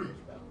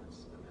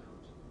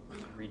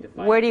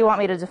 Redefine. Where do you want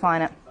me to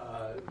define it?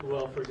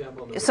 Well, for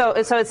example, in the So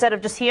instead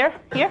of just here?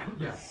 Here?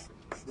 yeah.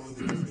 What would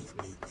the difference be?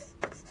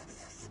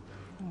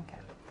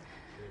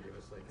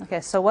 Okay,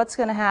 so what's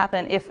going to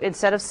happen if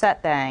instead of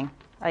set bang,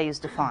 I use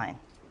define?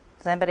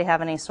 Does anybody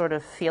have any sort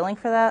of feeling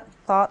for that?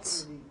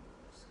 Thoughts? It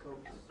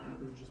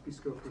would just be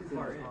scoped within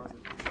the deposit.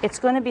 It's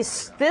going to be,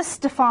 this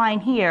define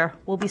here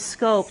will be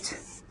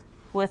scoped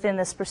within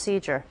this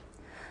procedure.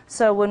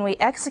 So when we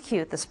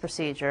execute this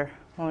procedure,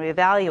 when we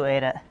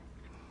evaluate it,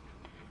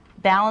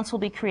 balance will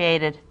be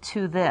created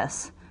to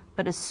this.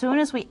 But as soon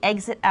as we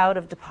exit out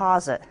of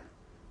deposit,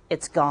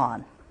 it's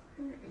gone.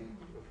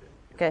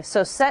 Okay,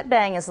 so set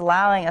bang is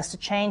allowing us to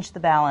change the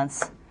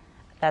balance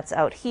that's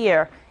out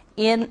here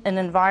in an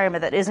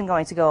environment that isn't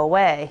going to go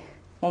away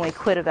when we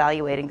quit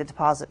evaluating the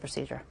deposit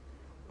procedure.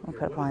 We'll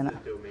quit applying that. What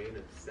is the domain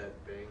of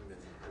set bang then?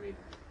 I mean,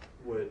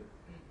 would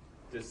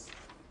this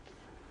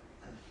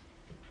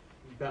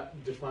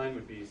define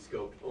would be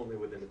scoped only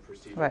within the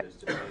procedure Right. that's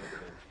defined within?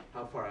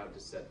 How far out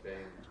does set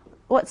bang?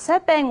 What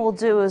set bang will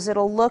do is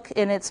it'll look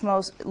in its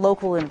most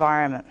local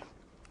environment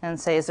and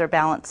say, is there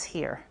balance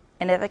here?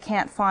 And if it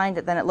can't find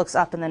it, then it looks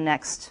up in the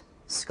next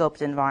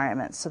scoped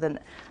environment. So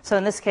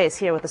in this case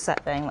here with the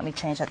set bang, let me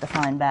change that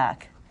define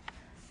back.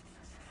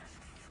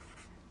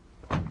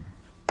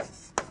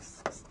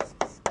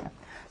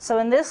 So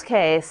in this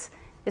case,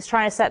 it's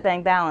trying to set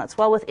bang balance.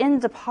 Well, within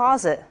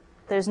deposit,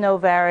 there's no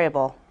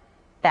variable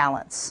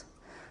balance.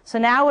 So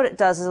now what it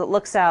does is it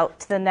looks out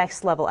to the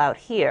next level out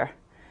here.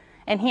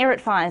 And here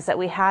it finds that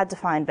we had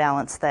defined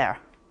balance there.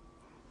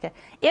 Okay.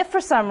 If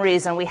for some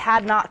reason we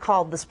had not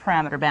called this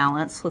parameter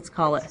balance, let's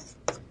call it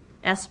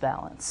S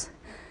balance.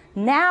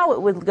 Now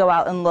it would go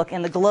out and look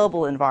in the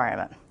global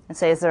environment and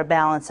say, is there a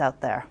balance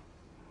out there?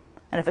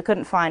 And if it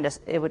couldn't find us,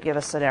 it would give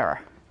us an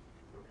error.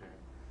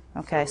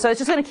 Okay, so it's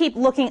just going to keep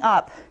looking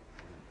up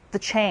the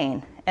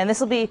chain. And this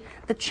will be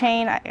the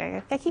chain.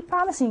 I keep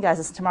promising you guys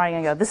this tomorrow.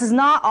 You're going to go, this is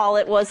not all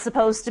it was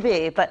supposed to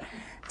be. But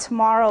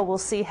tomorrow we'll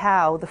see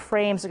how the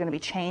frames are going to be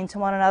chained to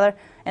one another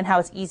and how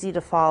it's easy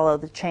to follow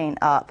the chain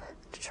up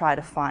to try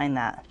to find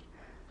that.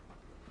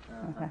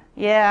 Okay.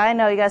 Yeah, I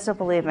know. You guys don't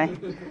believe me.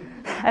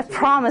 I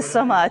promise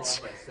so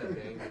much. By set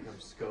bang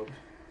becomes scoped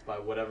by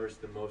whatever's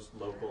the most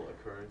local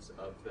occurrence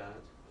of that?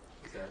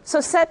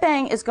 So set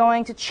bang is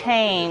going to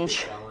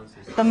change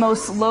the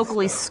most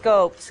locally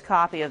scoped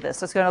copy of this.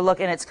 So it's going to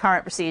look in its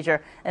current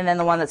procedure, and then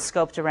the one that's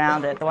scoped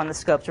around it, the one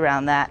that's scoped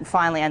around that, and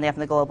finally ending up in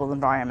the global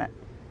environment.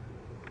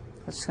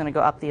 It's just going to go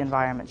up the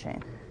environment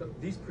chain. So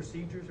these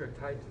procedures are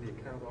tied to the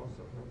account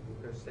also.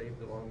 They're saved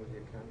along with the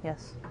account.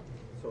 Yes.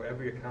 So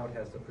every account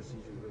has the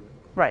procedures with it.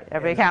 Right.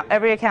 Every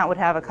account would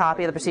have a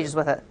copy of the procedures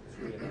with it.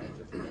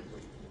 Just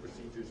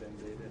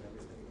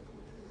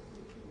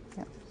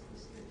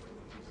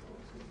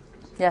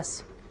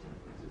Yes.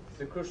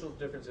 The crucial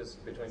differences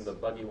between the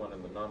buggy one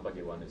and the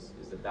non-buggy one is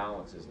the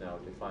balance is now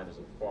defined as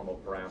a formal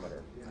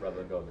parameter rather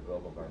than go in the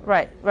global environment.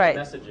 Right, right.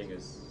 Messaging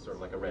is sort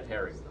of like a red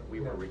herring. We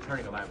were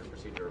returning a lambda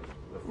procedure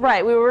before.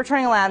 Right, we were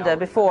returning a lambda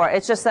before.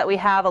 It's just that we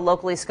have a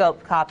locally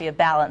scoped copy of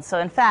balance. So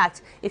in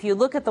fact, if you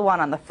look at the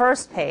one on the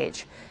first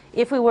page,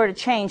 if we were to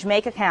change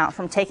make account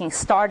from taking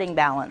starting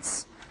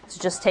balance to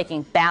just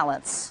taking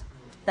balance,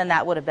 then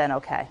that would have been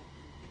okay.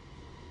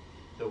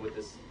 So with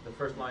this, the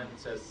first line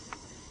says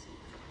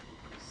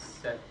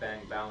set bang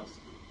balance.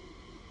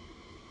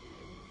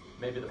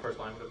 Maybe the first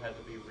line would have had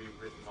to be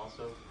rewritten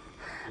also.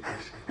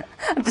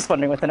 I'm just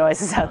wondering what the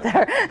noise is out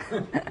there.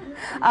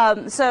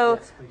 So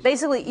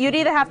basically, you'd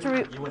either have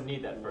to... You wouldn't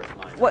need that first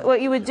line. What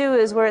you would do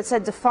is where it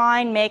said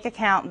define make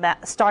account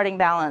starting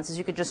balance, is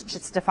you could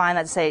just define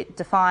that to say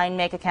define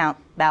make account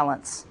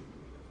balance.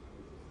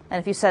 And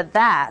if you said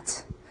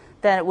that,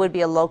 then it would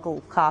be a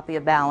local copy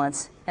of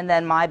balance, and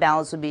then my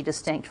balance would be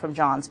distinct from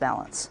John's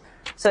balance.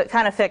 So it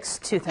kind of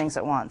fixed two things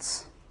at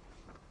once.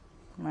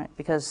 Right,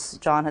 because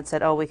John had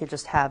said, oh, we could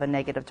just have a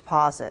negative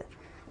deposit.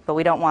 But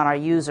we don't want our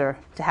user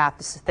to have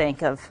to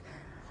think of,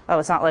 oh,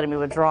 it's not letting me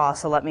withdraw,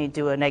 so let me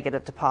do a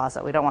negative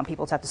deposit. We don't want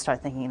people to have to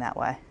start thinking that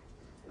way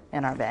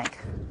in our bank.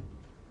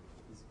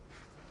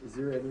 Is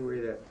there any way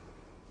that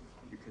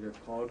you could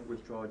have called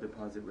withdraw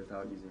deposit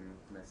without using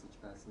message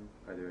passing?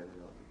 Are there any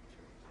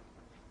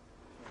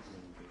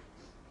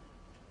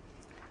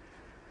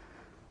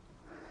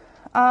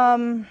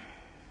other?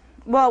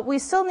 Well, we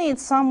still need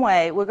some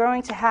way. We're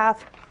going to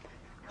have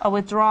a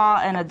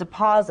withdraw and a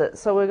deposit,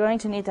 so we're going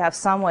to need to have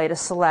some way to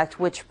select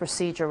which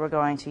procedure we're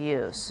going to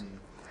use.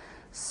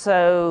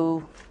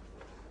 So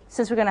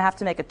since we're going to have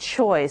to make a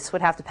choice,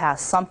 we'd have to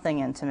pass something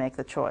in to make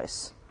the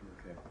choice.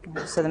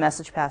 Okay. So the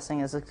message passing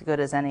is as good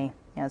as any.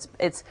 You know,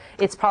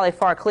 it's probably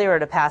far clearer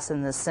to pass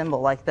in this symbol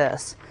like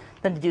this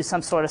than to do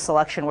some sort of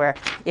selection where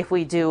if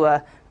we do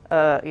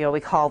we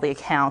call the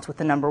account with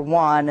the number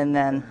 1 and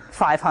then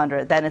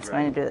 500, then it's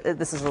going to do,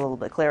 this is a little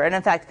bit clearer. And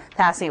in fact,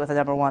 passing it with the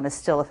number 1 is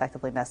still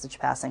effectively message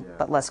passing,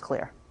 but less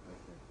clear.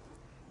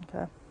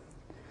 Okay.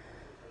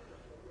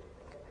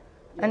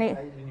 I didn't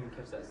even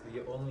catch that. So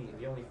the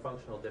only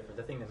functional difference,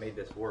 the thing that made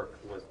this work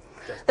was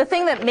just... The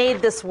thing that made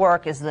this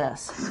work is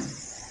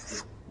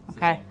this.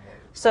 Okay.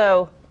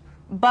 So,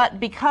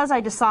 but because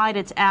I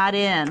decided to add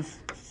in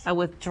a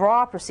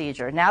withdraw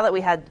procedure, now that we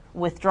had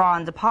withdraw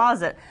and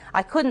deposit,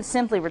 I couldn't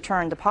simply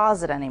return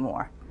deposit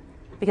anymore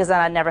because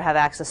then I'd never have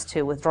access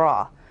to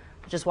withdraw,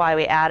 which is why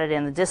we added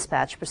in the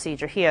dispatch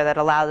procedure here that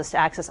allowed us to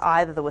access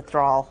either the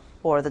withdrawal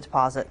or the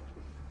deposit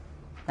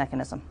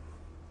mechanism.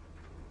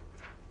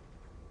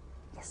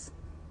 Yes?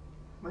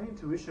 My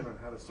intuition on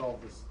how to solve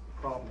this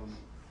problem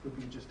would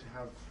be just to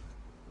have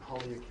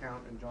Holly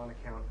account and John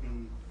account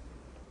be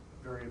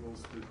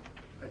variables that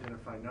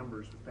identify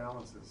numbers with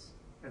balances.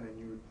 And then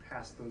you would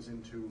pass those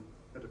into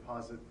a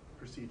deposit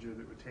procedure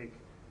that would take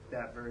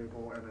that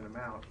variable and an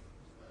amount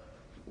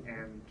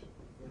and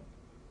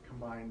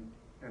combine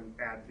and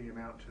add the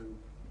amount to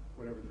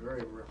whatever the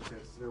variable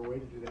represents. Is there a way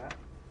to do that?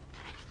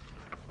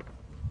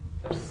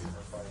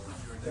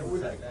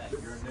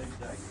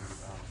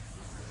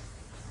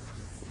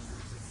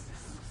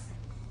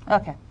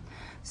 Okay.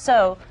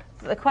 So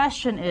the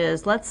question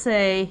is, let's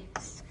say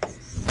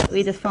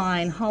we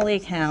define Holly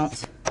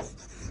account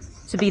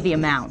to be the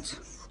amount.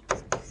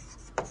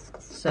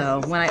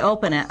 So when I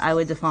open it, I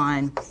would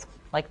define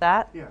like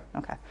that? Yeah.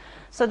 Okay.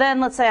 So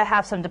then let's say I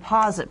have some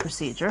deposit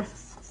procedure.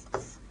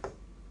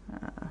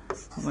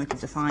 I'm going to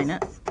define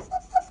it.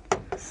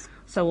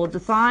 So we'll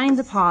define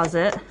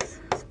deposit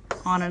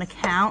on an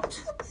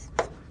account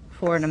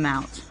for an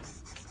amount.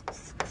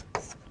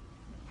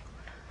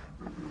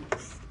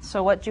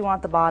 So what do you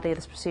want the body of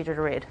this procedure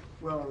to read?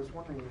 Well, I was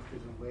wondering if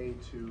there's a way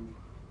to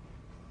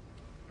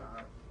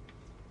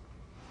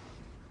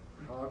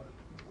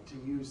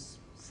use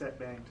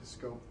setbang to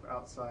scope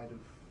outside of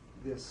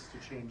this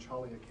to change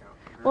Holly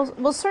account.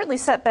 Well, certainly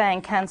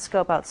setbang can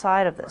scope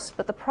outside of this,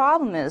 but the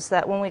problem is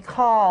that when we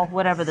call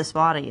whatever this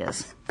body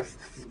is,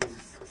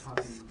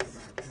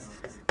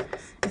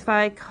 if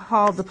I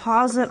call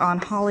deposit on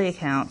Holly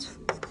account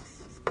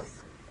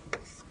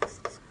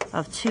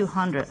of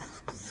 200,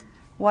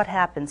 what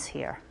happens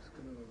here?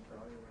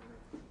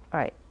 All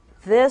right,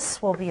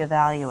 this will be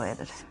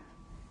evaluated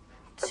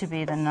to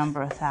be the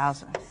number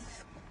 1,000.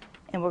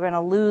 And we're going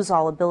to lose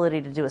all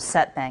ability to do a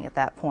set bang at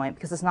that point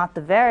because it's not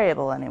the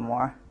variable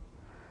anymore,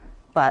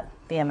 but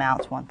the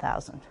amount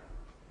 1,000.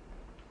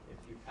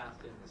 If you pass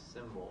in the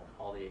symbol,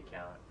 Holly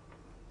account,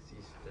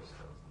 cease distance.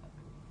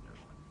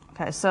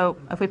 Okay, so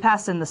if we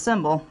pass in the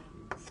symbol,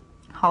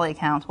 Holly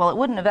account, well, it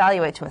wouldn't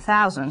evaluate to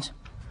 1,000,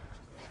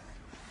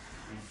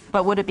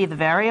 but would it be the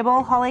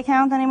variable Holly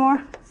account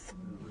anymore?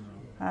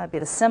 It'd be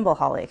the symbol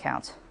Holly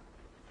account.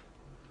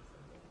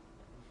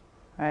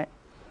 All right,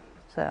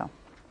 so.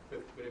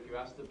 But if you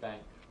ask the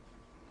bank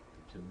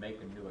to make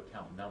a new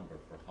account number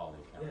for Holly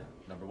account,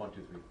 number 1,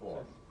 2, 3,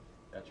 4,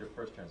 that's your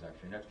first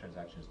transaction. Your next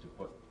transaction is to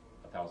put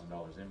 $1,000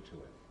 into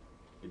it.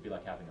 It'd be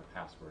like having a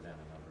password and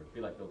a number. It'd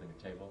be like building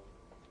a table.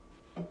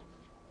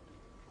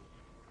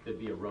 there'd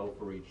be a row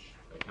for each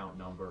account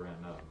number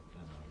and a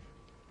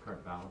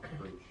current balance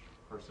for each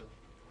person?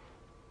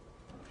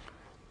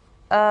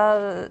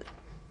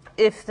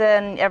 If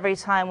then every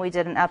time we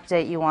did an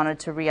update, you wanted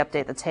to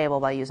re-update the table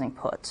by using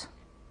put.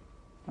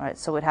 All right,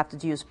 so we'd have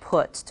to use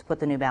put to put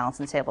the new balance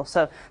in the table.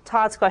 So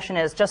Todd's question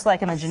is, just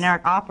like in the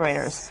generic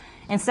operators,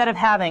 instead of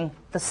having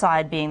the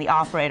side being the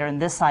operator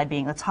and this side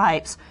being the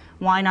types,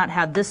 why not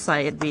have this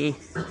side be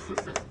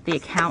the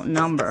account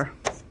number?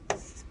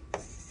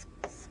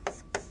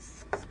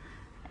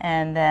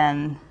 And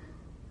then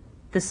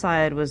this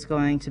side was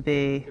going to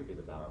be, Could be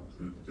the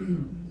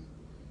balance.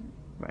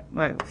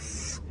 right.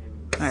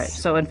 All right,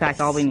 so in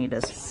fact, all we need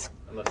is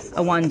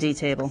a 1D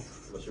table.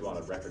 Unless you want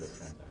a record of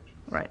transaction.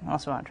 Right,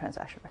 also on a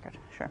transaction record,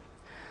 sure.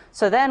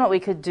 So then what we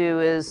could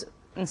do is,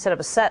 instead of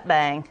a set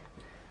bang,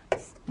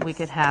 we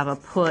could have a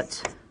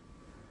put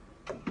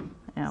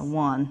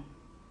 1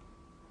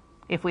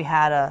 if we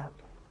had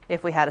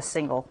a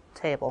single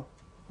table.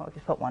 Well, we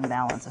could put 1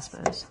 balance, I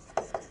suppose.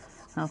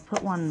 Now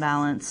put 1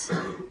 balance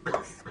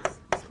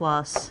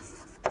plus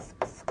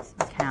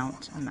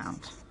account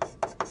amount.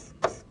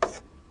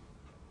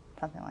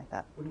 Something like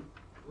that.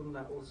 Wouldn't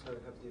that also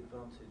have the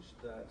advantage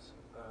that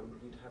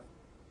you'd have,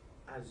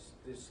 as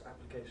this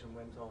application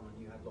went on and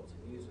you had lots of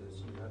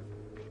users, you'd have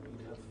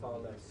far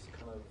less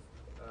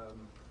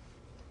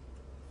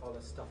far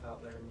less stuff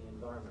out there in the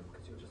environment,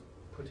 because you're just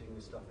putting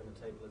this stuff in a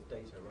table as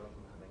data rather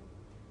than having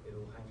it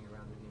all hanging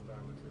around in the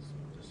environment as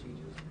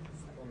procedures.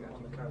 On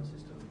the current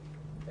system,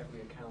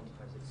 every account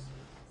has its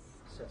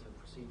set of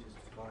procedures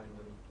defined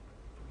and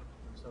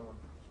so on.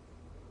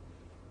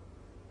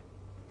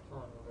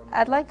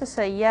 I'd like to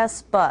say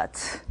yes,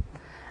 but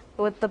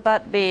with the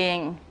but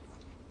being,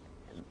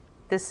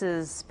 this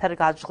is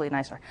pedagogically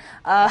nicer.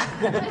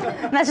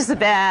 That's just a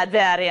bad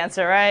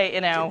answer, right?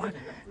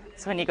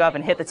 It's when you go up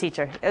and hit the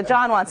teacher.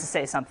 John wants to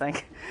say something.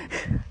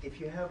 If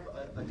you have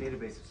a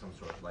database of some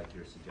sort, like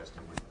you're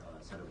suggesting with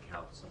a set of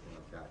accounts, something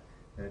like that,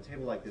 then a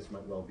table like this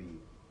might well be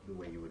the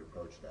way you would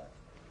approach that.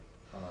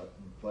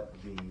 But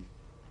the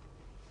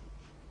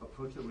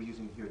approach that we're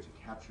using here to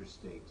capture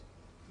state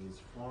is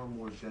far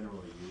more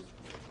generally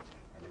useful,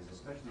 and is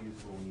especially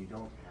useful when you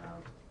don't have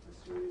a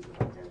series of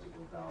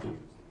identical values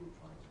that you're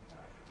trying to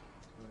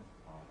capture.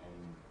 And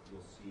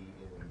you'll see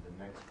in the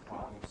next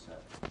problem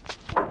set.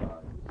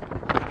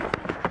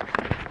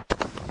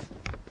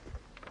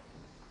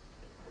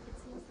 It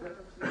seems like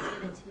if you see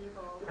the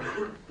table,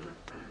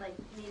 like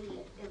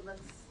maybe it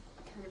looks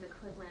kind of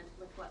equivalent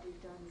with what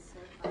we've done so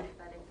far,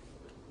 but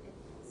it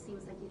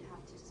seems like you'd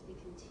have to just be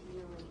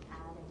continually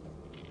adding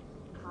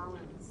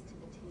columns to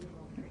the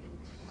table for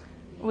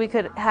each. We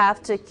could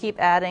have to keep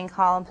adding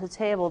column to the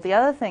table. The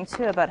other thing,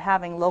 too, about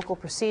having local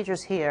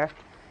procedures here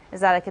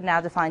is that I could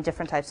now define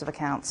different types of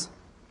accounts.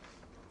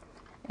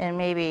 And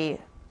maybe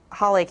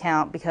Holly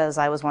account, because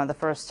I was one of the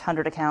first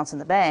 100 accounts in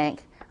the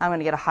bank, I'm going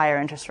to get a higher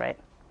interest rate.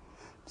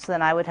 So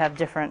then I would have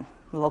different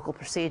local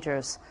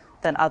procedures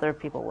than other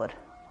people would.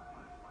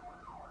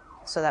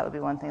 So that would be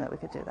one thing that we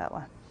could do that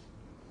way.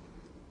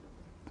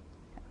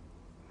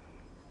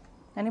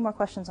 Any more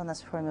questions on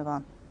this before we move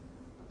on?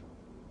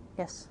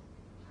 Yes?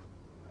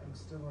 I'm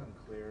still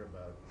unclear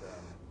about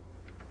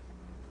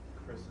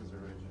Chris's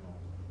original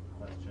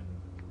question.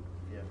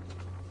 If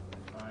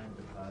define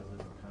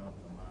deposit account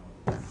amount,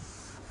 and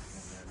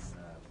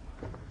then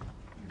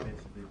you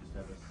basically just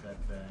have a set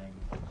bang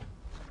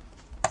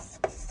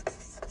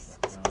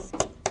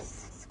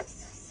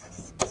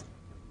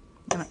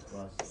account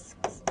plus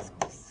account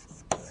amount.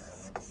 I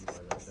don't see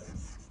where that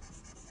says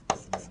and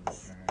then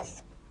return account.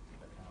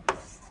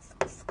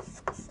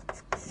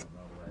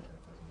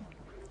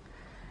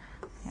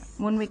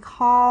 When we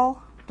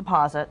call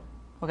deposit,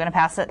 we're going to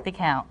pass it the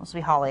account. This will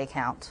be Holly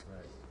account.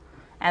 Right.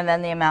 And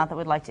then the amount that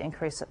we'd like to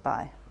increase it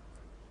by.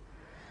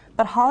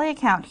 But Holly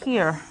account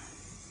here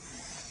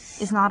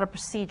is not a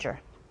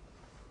procedure.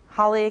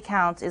 Holly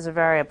account is a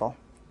variable.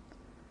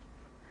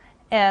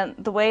 And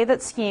the way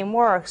that scheme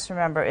works,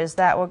 remember, is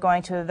that we're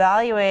going to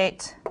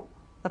evaluate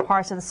the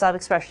parts of the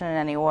sub-expression in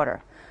any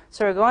order.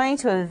 So we're going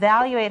to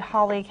evaluate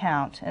Holly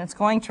account, and it's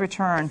going to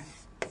return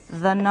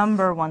the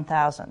number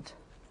 1,000.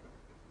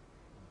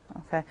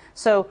 Okay,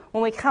 so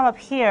when we come up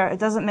here, it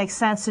doesn't make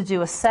sense to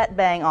do a set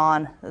bang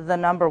on the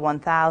number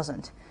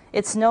 1,000.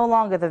 It's no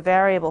longer the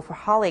variable for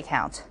Holly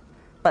count,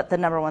 but the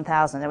number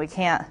 1,000, and we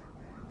can't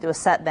do a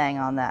set bang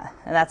on that.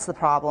 And that's the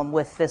problem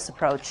with this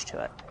approach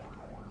to it.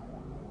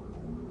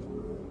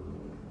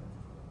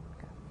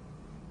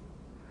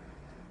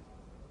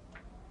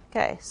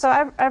 Okay, so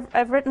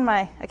I've written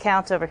my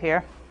account over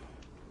here,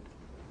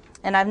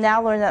 and I've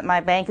now learned that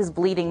my bank is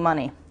bleeding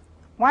money.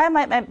 Why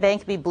might my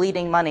bank be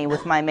bleeding money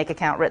with my make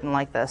account written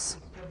like this?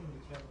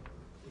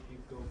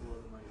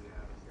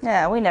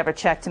 Yeah, we never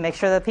check to make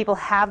sure that people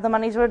have the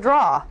money to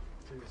withdraw.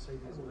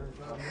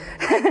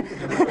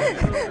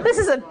 This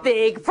is a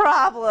big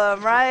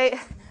problem, right?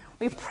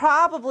 We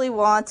probably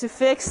want to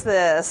fix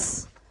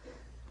this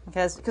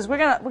because we're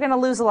gonna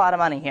lose a lot of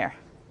money here.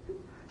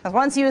 Because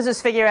once users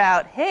figure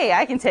out, hey,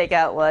 I can take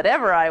out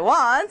whatever I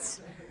want,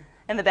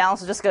 and the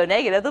balance will just go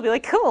negative, they'll be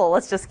like, cool,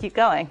 let's just keep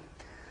going.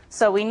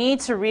 So we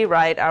need to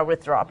rewrite our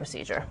withdrawal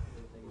procedure.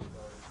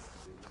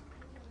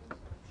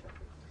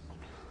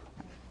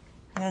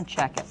 I'm going to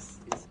check it.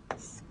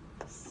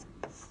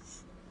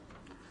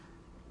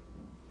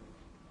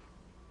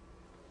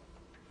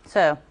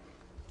 So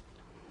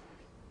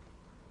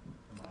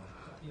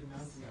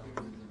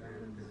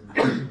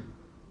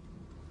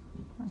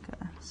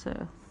okay,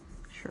 so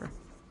sure.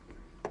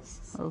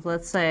 Well,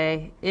 let's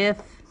say if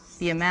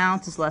the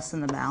amount is less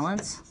than the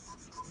balance,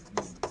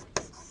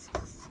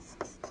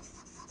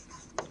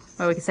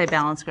 or we could say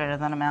balance greater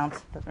than amount,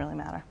 doesn't really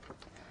matter.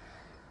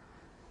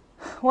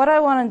 What I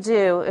want to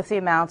do if the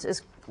amount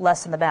is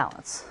less than the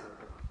balance,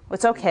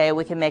 it's okay,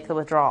 we can make the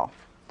withdrawal.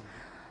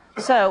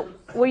 So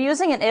we're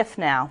using an if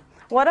now.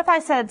 What if I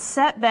said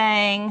set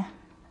bang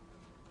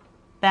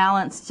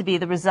balance to be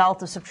the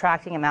result of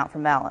subtracting amount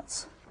from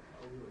balance?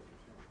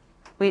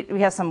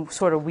 We have some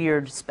sort of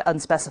weird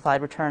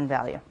unspecified return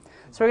value.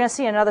 So we're going to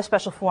see another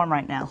special form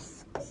right now.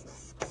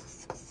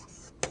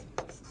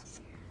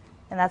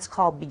 And that's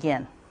called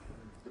begin.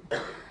 You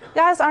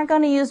guys aren't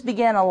going to use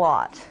begin a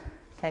lot.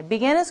 Okay,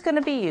 begin is going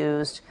to be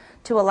used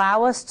to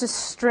allow us to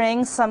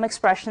string some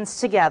expressions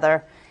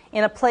together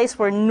in a place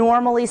where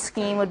normally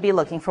scheme would be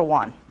looking for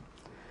one.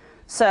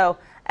 So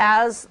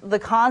as the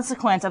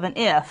consequence of an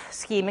if,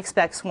 scheme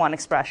expects one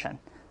expression.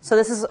 So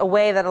this is a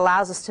way that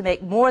allows us to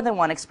make more than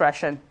one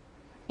expression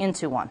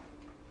into one.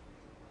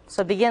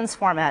 So begin's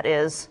format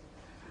is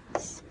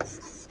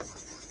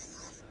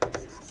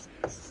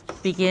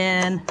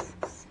begin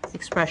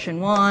expression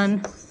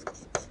 1,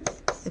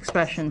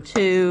 expression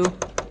 2,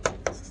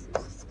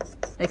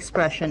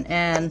 expression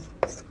n,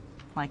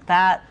 like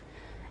that.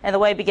 And the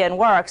way begin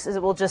works is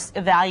it will just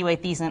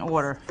evaluate these in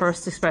order.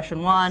 First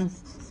expression 1,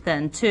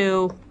 then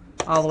 2,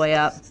 all the way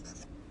up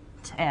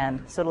to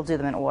n. So it'll do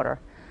them in order.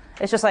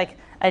 It's just like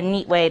a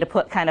neat way to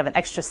put kind of an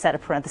extra set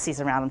of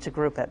parentheses around them to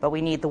group it. But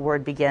we need the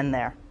word begin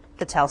there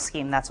to tell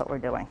scheme that's what we're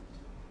doing.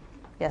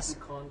 Yes?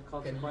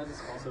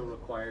 Consequences also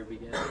require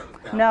begin?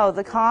 No,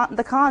 the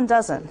con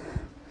doesn't.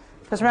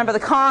 Because remember, the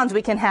cons,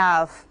 we can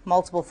have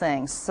multiple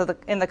things. So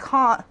in the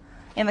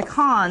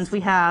cons,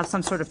 we have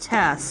some sort of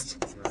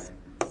test.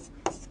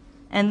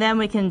 And then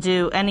we can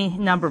do any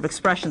number of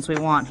expressions we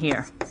want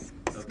here.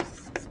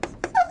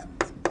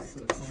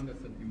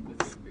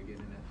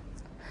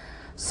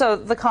 So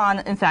the con,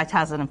 in fact,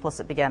 has an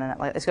implicit begin in it.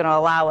 It's going to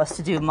allow us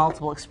to do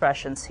multiple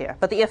expressions here.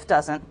 But the if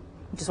doesn't,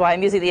 which is why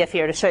I'm using the if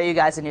here to show you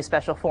guys a new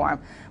special form.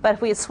 But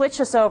if we had switched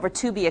this over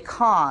to be a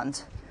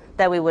cond,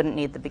 then we wouldn't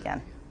need the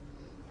begin.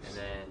 And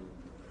then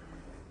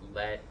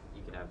let,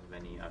 you can have as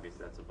many,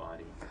 obviously that's a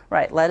body.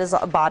 Right, let is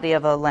a body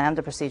of a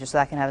lambda procedure, so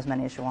that can have as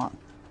many as you want.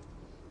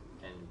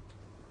 And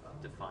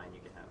define you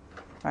can have.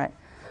 Right.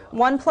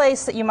 One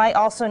place that you might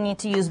also need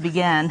to use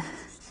begin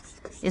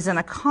is in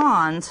a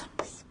cond.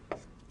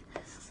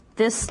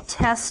 This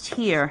test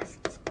here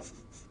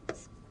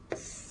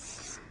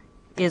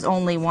is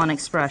only one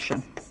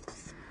expression.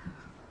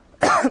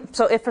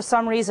 So if for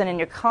some reason in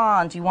your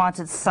cond you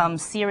wanted some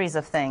series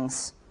of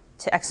things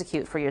to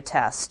execute for your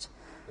test,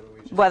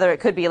 whether it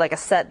could be like a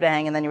set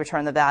bang and then you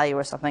return the value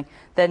or something,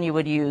 then you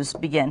would use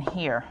begin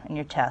here in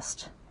your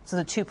test. So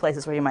there are two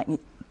places where you might need,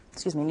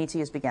 need to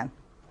use begin.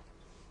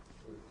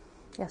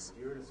 Yes?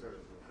 If you were to sort of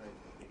define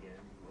begin,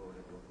 what would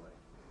it look like?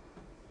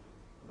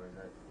 Or is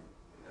that,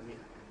 I mean,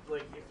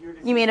 like if you were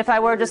to... You mean if I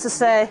were just to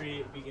say...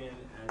 Create begin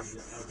as a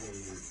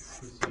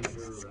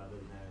procedure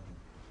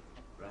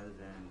rather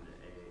than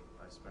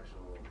a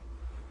special...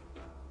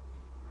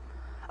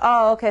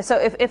 Oh, okay. So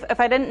if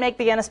I didn't make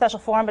begin a special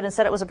form, but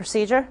instead it was a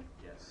procedure?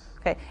 Yes.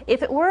 Okay.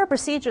 If it were a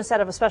procedure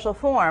instead of a special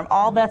form,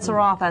 all bets are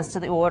off as to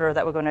the order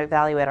that we're going to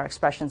evaluate our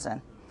expressions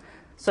in.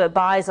 So it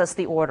buys us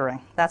the ordering.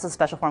 That's what the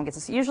special form gets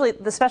us. Usually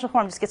the special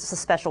form just gets us the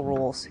special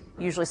rules,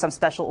 usually some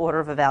special order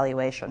of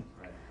evaluation.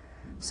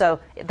 So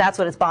that's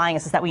what it's buying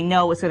us, is that we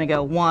know it's going to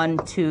go 1,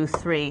 2,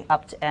 3,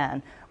 up to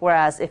n.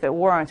 Whereas if it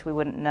weren't, we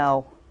wouldn't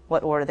know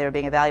what order they were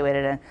being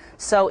evaluated in.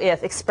 So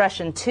if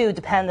expression 2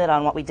 depended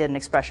on what we did in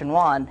expression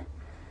 1,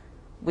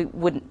 we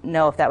wouldn't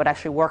know if that would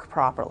actually work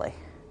properly.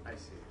 I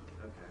see.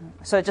 Okay.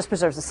 So it just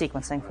preserves the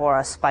sequencing for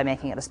us by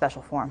making it a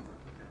special form.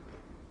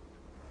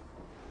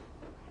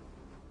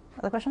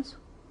 Other questions?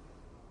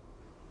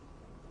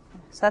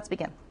 So that's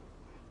begin.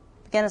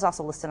 Begin is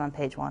also listed on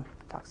page 1.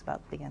 It talks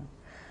about begin.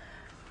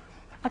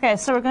 Okay,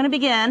 so we're going to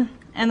begin.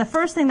 And the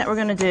first thing that we're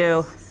going to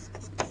do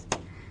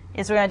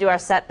is we're going to do our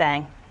set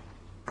bang.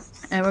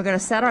 And we're going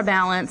to set our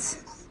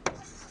balance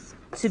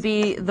to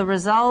be the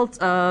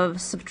result of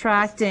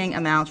subtracting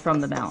amount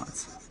from the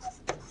balance.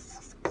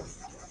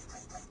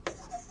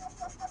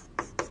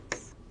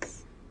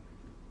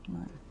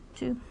 One,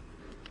 2.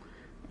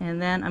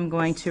 And then I'm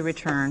going to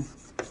return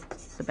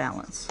the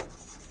balance.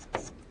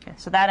 Okay,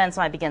 so that ends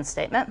my begin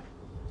statement.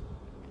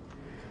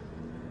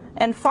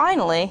 And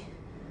finally,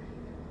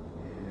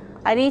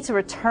 I need to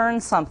return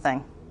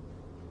something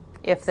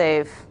if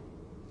they've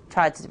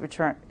tried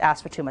to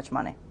ask for too much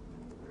money.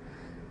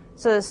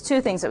 So there's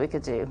two things that we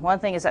could do. One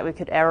thing is that we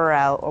could error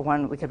out, or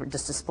one we could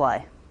just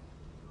display.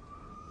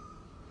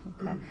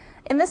 Okay.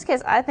 In this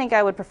case, I think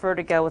I would prefer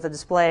to go with a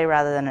display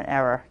rather than an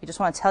error. You just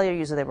want to tell your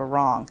user they were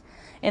wrong.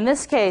 In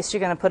this case, you're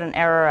going to put an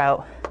error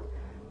out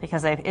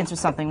because they've entered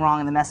something wrong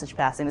in the message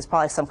passing. There's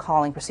probably some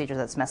calling procedure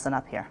that's messing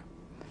up here.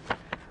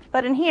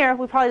 But in here,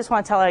 we probably just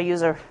want to tell our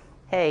user,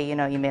 hey, you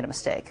know, you made a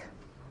mistake.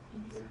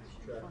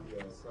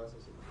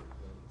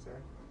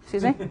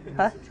 Excuse me?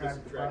 Huh?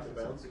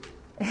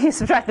 You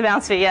subtract the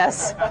bounce fee,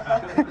 yes.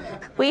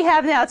 We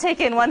have now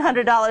taken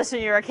 $100 from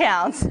your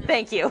account.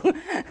 Thank you.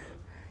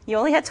 You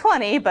only had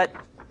 20, but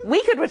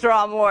we could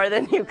withdraw more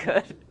than you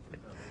could.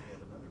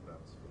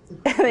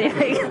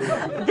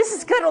 This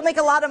is good. We'll make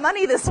a lot of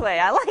money this way.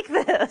 I like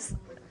this.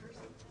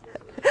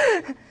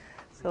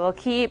 So we'll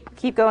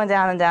keep going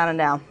down and down and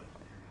down.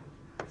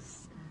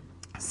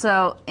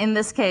 So in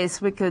this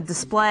case, we could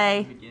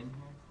display.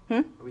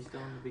 Are we still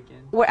in the begin?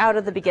 We're out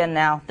of the begin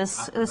now.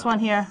 This one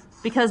here,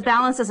 because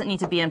balance doesn't need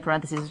to be in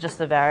parentheses. It's just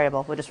the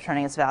variable. We're just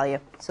returning its value.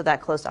 So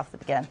that closed off the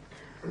begin.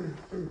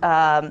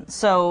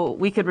 So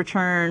we could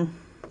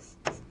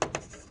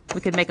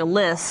make a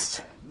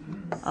list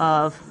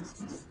of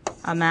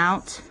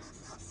amount,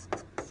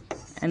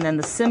 and then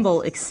the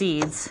symbol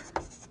exceeds,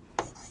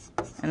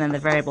 and then the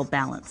variable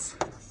balance.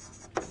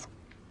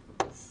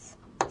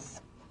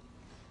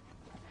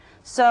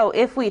 So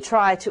if we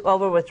try to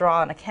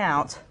over-withdraw an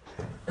account,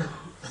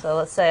 so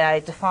let's say I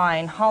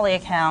define Holly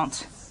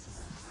account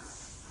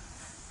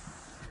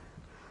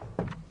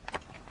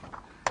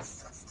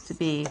to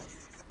be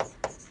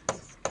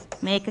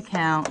make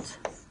account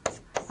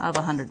of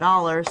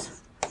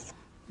 $100,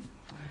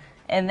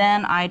 and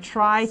then I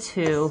try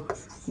to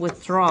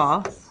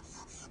withdraw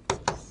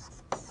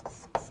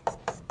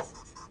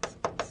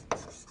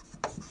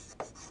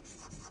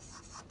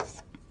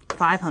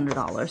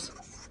 $500.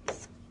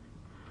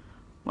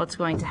 What's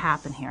going to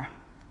happen here?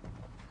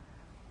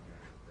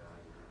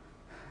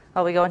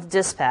 Oh, we go into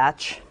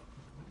dispatch.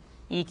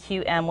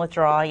 EQM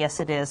withdraw, yes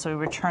it is. So we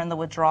return the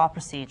withdraw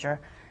procedure.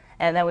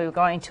 And then we were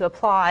going to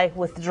apply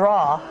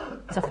withdraw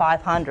to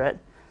 500.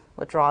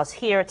 Withdraws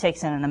here, it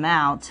takes in an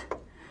amount.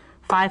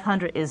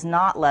 500 is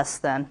not less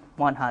than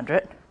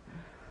 100.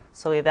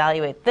 So we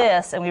evaluate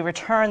this, and we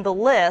return the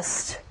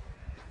list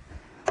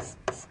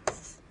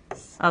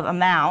of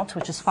amount,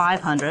 which is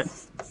 500.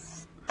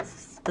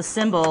 The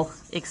symbol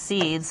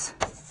exceeds,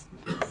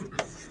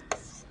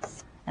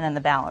 and then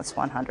the balance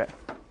 100.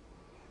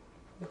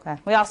 Okay.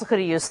 We also could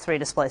have used 3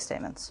 display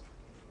statements.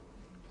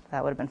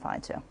 That would have been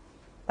fine too.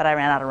 But I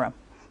ran out of room,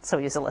 so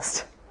we used a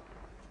list.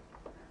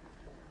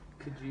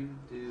 Could you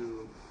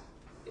do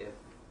if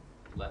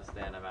less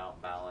than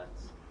amount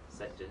balance,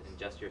 set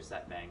just your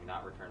set bang,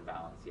 not return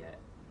balance yet,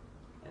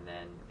 and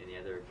then in the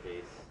other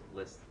case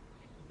list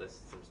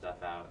some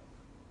stuff out,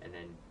 and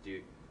then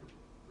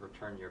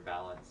return your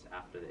balance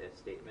after the if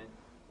statement?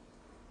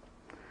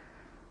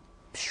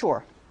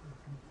 Sure.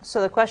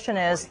 So the question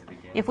is,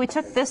 if we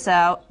took this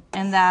out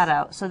and that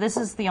out, so this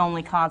is the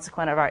only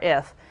consequent of our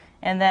if,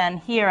 and then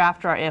here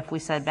after our if we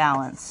said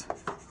balance.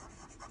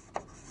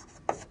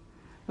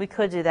 We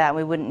could do that, and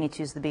we wouldn't need to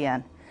use the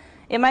BN.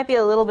 It might be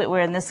a little bit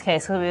weird in this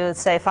case, because we would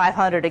say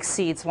 500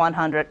 exceeds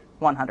 100,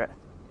 100.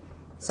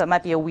 So it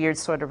might be a weird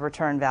sort of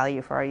return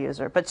value for our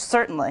user. But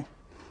certainly,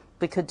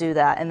 we could do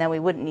that, and then we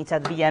wouldn't need to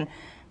have the BN,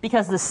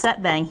 because the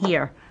set bang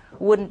here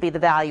wouldn't be the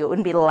value. It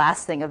wouldn't be the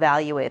last thing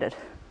evaluated,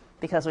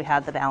 because we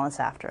had the balance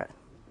after it.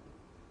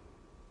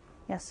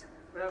 Yes?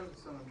 What happens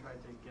if someone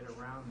tried to get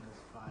around this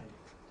by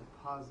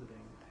depositing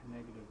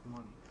negative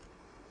money?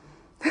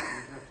 You'd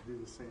have to do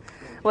the same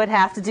thing. Would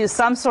have to do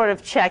some sort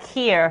of check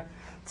here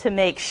to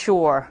make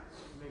sure.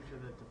 Make sure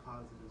that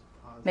deposit is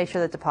positive. Make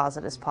sure that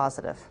deposit is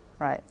positive,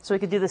 right? So we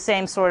could do the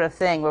same sort of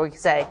thing where we could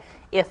say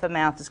if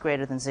amount is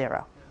greater than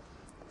 0.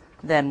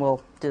 Then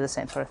we'll do the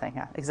same sort of thing.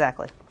 Yeah,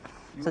 exactly.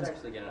 You So would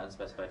actually get an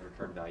unspecified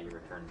return value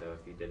returned though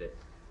if you did it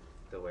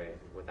the way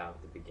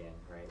without the begin,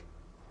 right?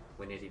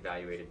 When it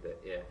evaluated the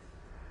if.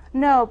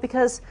 no,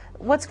 because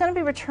what's going to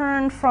be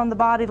returned from the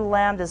body of the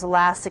lambda is the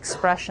last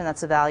expression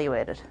that's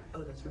evaluated.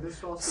 Oh, that's right.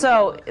 This also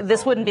So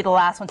this wouldn't be the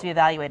last one to be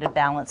evaluated.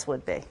 Balance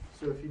would be.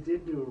 So if you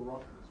did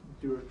do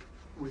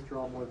a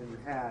withdraw more than you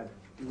had,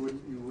 you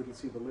wouldn't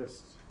see the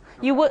list.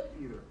 You would.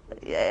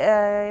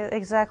 Either.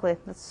 Exactly.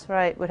 That's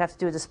right. We'd have to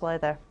do a display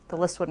there. The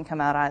list wouldn't come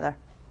out either.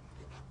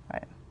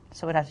 Right.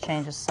 So we'd have to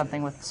change this to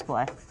something with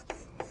display.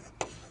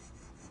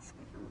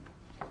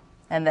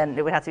 And then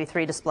it would have to be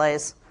 3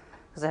 displays,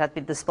 because it had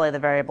to be display the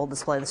variable,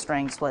 display the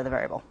string, display the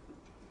variable.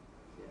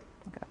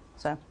 Okay.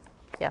 So,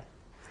 yeah.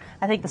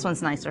 I think this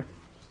one's nicer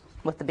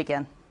with the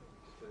begin.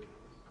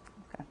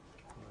 Okay.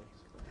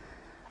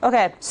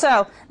 Okay.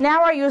 So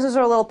now our users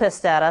are a little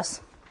pissed at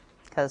us,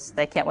 because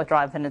they can't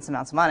withdraw infinite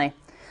amounts of money.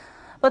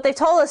 What they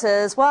told us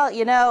is, well,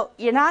 you know,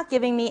 you're not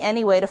giving me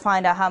any way to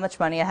find out how much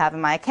money I have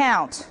in my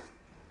account.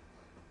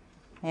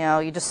 You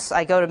know,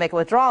 I go to make a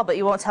withdrawal, but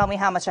you won't tell me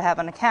how much I have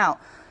in an account.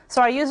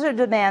 So our users are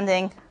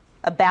demanding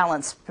a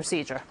balance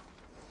procedure.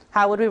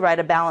 How would we write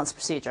a balance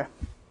procedure?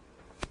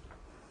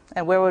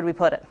 And where would we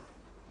put it?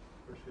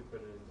 Or should we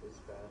put it in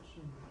dispatch?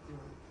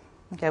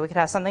 Okay, we could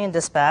have something in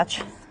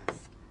dispatch.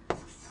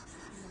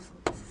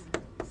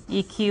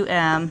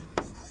 EQM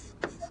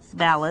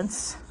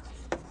balance.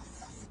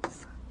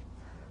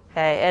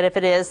 Okay, and if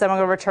it is, then we're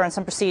going to return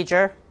some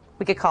procedure.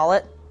 We could call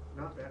it.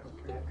 Not bad,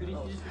 okay. Could you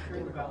just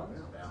return the balance?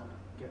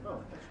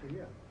 Oh, actually,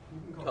 yeah.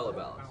 You can call Color it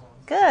balance.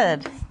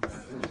 Good.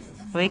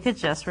 We could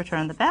just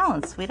return the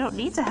balance. We don't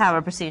need to have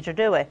a procedure,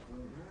 do we?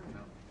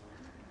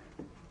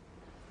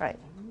 Right.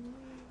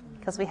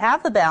 Because we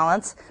have the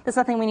balance. There's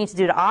nothing we need to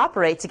do to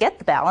operate to get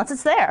the balance.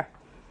 It's there.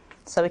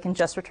 So we can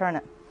just return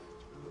it.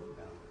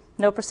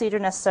 No procedure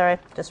necessary.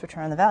 Just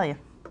return the value.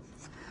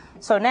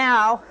 So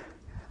now,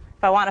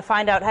 if I want to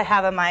find out what I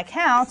have in my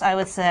account, I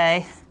would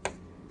say,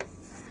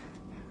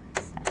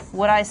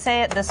 would I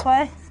say it this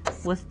way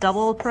with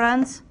double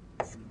parens?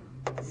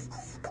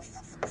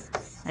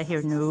 I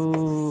hear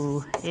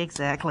no,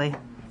 exactly.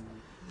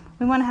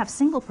 We want to have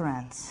single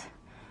parens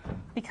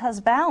because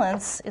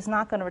balance is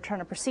not going to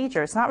return a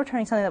procedure. It's not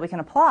returning something that we can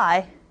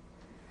apply.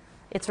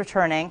 It's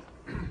returning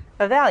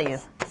a value.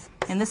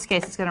 In this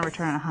case, it's going to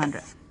return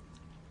 100.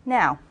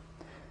 Now,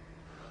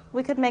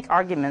 we could make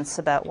arguments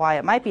about why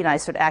it might be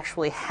nicer to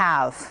actually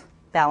have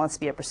balance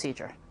be a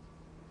procedure.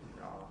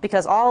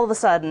 Because all of a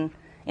sudden,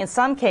 in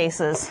some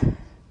cases,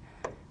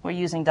 we're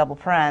using double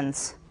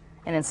parens,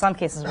 and in some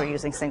cases, we're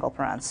using single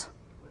parens.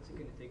 What's it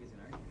going to take as an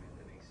argument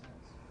that makes sense?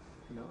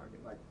 No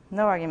argument, like,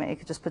 No argument, you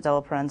could just put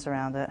double parens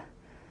around it,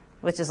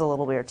 which is a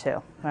little weird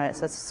too, right?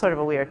 So it's sort of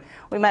a weird.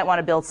 We might want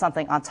to build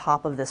something on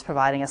top of this,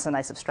 providing us a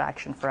nice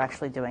abstraction for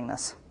actually doing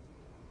this.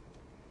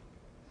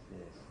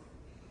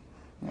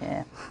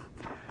 Yeah.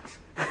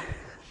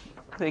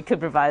 We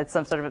could provide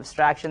some sort of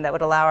abstraction that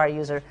would allow our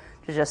user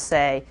to just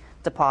say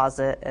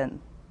deposit and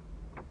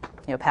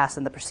pass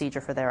in the procedure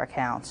for their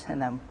account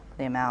and then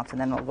the amount, and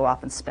then it'll go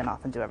off and spin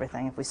off and do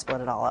everything if we split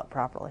it all up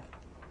properly.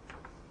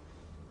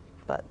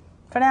 But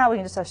for now, we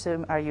can just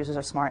assume our users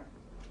are smart.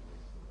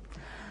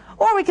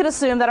 Or we could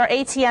assume that our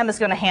ATM is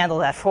going to handle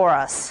that for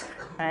us.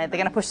 Right? They're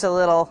going to push the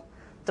little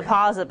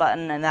deposit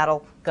button, and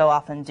that'll go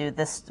off and do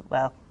this.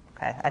 Well,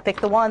 okay, I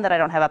picked the one that I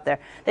don't have up there.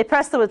 They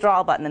press the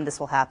withdrawal button, and this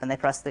will happen. They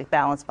press the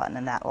balance button,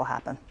 and that will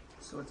happen.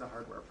 So it's a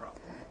hardware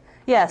problem.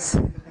 Yes.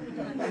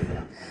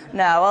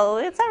 No, well,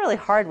 it's not really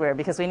hardware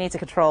because we need to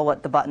control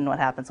what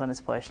happens when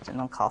it's pushed, and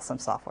it'll call some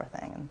software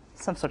thing and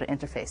some sort of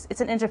interface. It's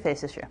an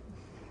interface issue.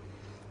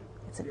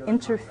 It's an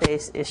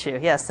interface issue.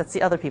 Yes, that's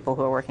the other people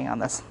who are working on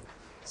this.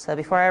 So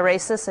before I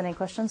erase this, any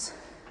questions?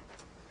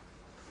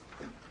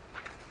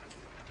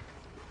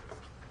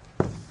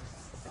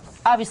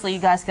 Obviously, you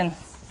guys can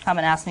come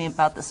and ask me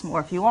about this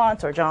more if you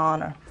want, or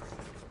John, or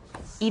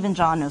even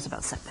John knows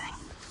about setbang.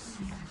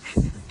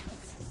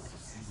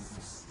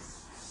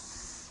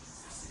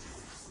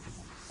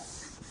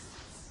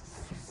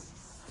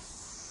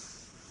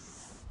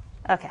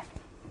 Okay,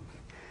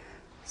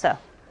 so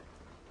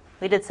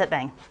we did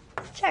setbang.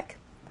 Check.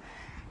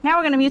 Now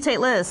we're going to mutate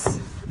lists.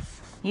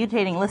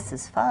 Mutating lists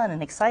is fun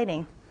and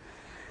exciting.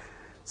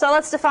 So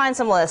let's define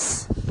some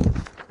lists.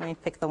 Let me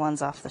pick the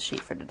ones off the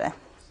sheet for today.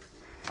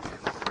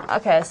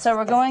 Okay, so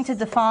we're going to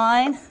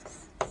define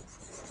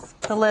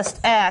the list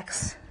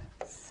X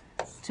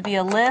to be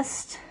a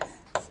list.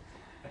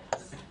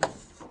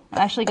 I'm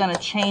actually going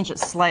to change it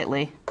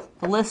slightly.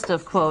 The list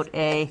of quote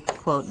A,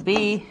 quote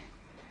B,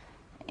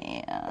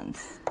 and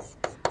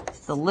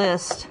the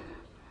list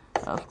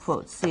of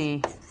quote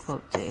C,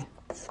 quote D.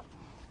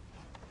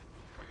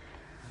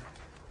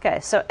 Okay,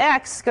 so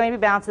X is going to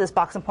be bound to this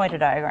box and pointer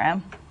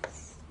diagram,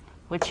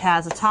 which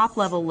has a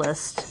top-level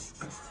list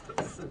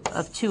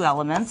of 2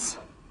 elements,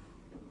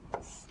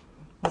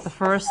 with the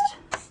first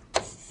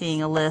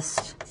being a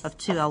list of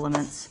 2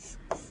 elements,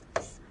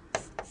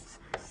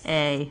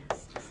 A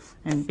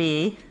and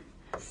B,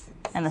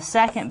 and the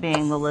second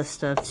being the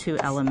list of 2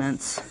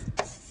 elements,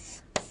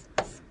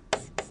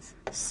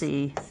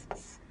 C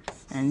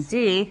and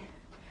D,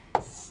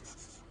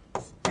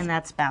 and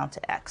that's bound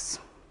to X.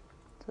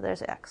 So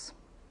there's X.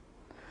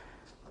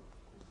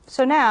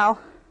 So now,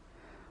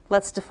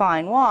 let's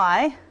define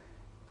Y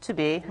to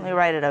be, let me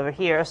write it over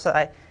here so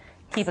I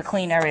keep a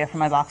clean area for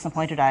my box and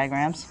pointer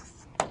diagrams.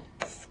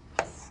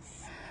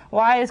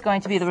 Y is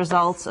going to be the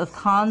results of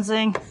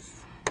consing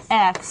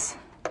X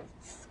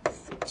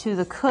to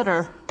the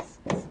cdr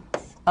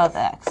of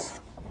X.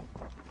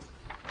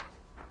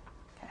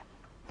 Okay.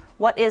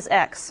 What is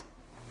X?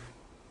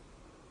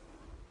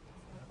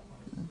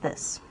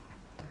 This.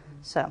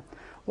 So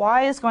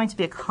Y is going to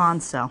be a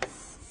consel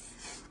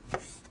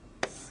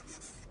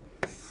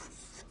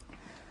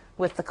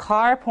with the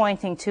car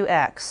pointing to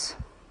X.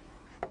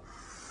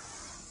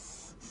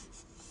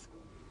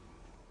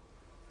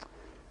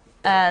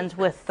 And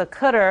with the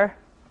cdr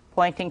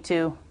pointing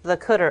to the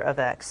cdr of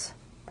X.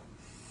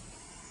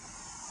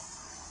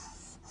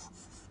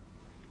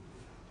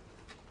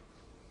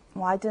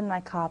 Why didn't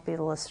I copy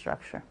the list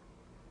structure?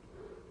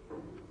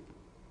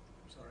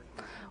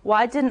 Sorry.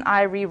 Why didn't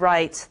I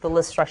rewrite the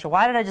list structure?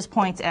 Why did I just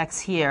point to X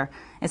here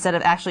instead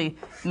of actually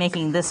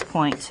making this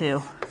point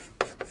to?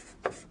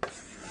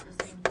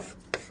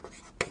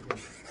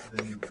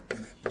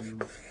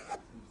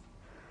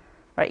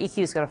 Right, EQ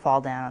is going to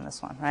fall down on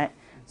this one, right?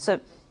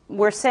 So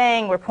we're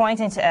saying we're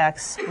pointing to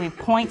X. We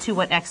point to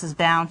what X is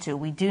bound to.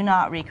 We do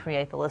not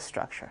recreate the list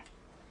structure.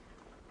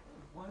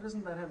 Why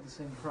doesn't that have the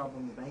same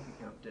problem the bank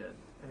account did,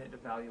 and it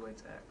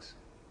evaluates X?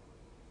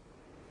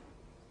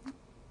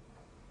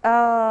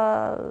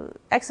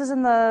 X is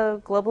in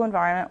the global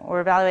environment.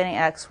 We're evaluating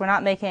X. We're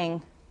not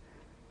making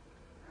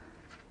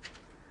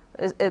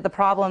the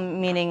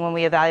problem, meaning when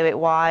we evaluate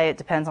Y, it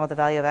depends on what the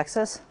value of X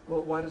is.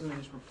 Well, why doesn't it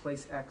just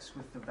replace X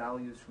with the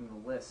values from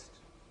the list,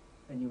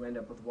 and you end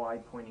up with Y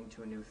pointing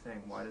to a new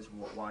thing? Why does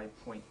Y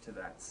point to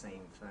that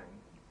same thing?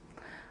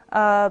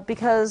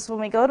 Because when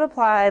we go to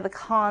apply the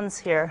cons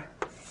here,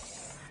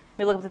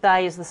 we look at the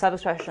values of the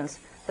sub-expressions.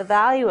 The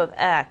value of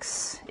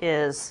X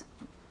is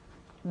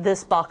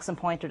this box and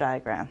pointer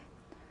diagram.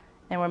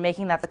 And we're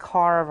making that the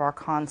car of our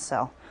con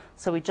cell.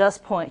 So we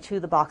just point to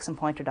the box and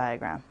pointer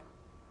diagram.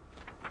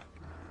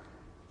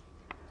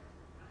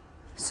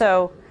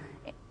 So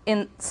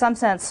in some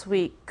sense,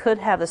 we could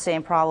have the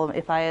same problem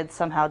if I had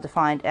somehow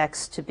defined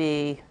X to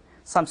be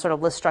some sort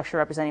of list structure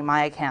representing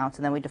my account,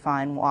 and then we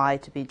define Y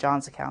to be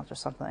John's account or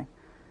something,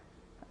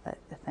 I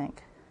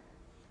think.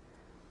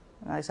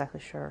 I'm not exactly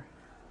sure.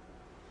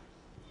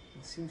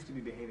 It seems to be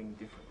behaving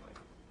differently.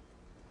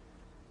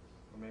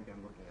 Or maybe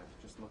I'm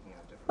just looking at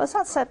it differently. Well, it's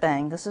not set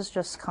bang. This is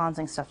just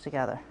consing stuff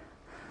together.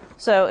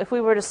 So if we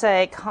were to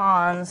say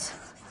cons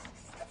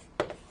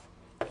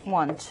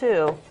 1,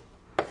 2,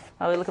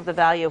 we look up the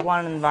value of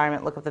 1 in the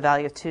environment, look up the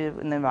value of 2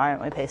 in the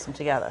environment, we paste them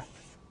together.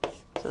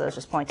 So those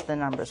just point to the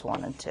numbers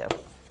 1 and 2.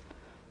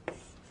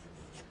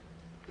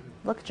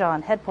 Look,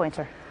 John, head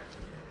pointer.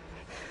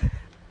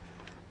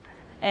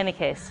 Any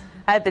case,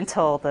 I've been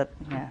told that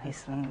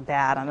he's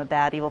bad. I'm a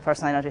bad, evil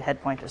person. I don't do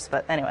head pointers.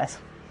 But anyways.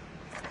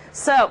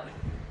 So,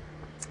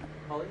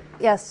 Holly?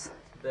 Yes.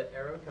 The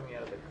arrow coming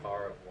out of the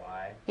car of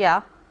Y.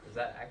 Yeah. Would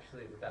that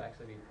actually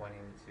be pointing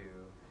to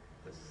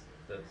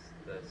the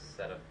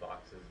set of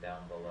boxes down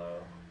below?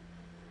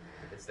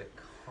 It's the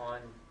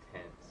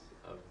contents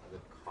of the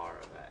car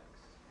of X,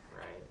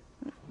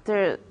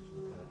 right?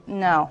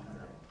 No.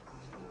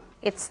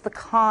 It's the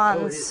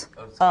cons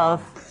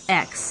of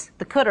X,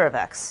 the cooter of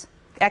X.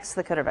 X,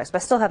 the cooter of X.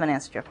 But I still haven't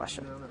answered your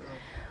question.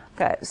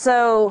 Okay,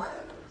 so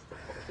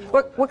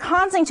we're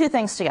consing two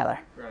things together.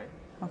 Right.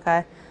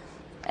 Okay?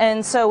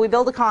 And so we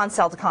build a con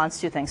cell to cons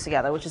two things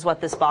together, which is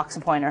what this box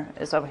and pointer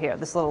is over here,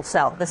 this little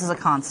cell. This is a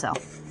con cell.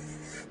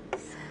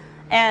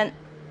 And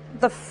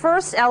the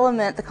first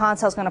element the con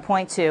cell is going to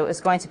point to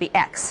is going to be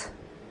X.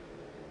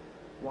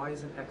 Why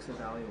isn't X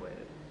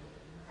evaluated?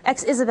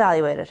 X is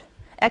evaluated.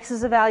 X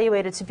is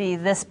evaluated to be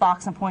this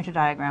box and pointer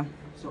diagram.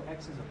 So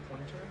X is a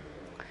pointer?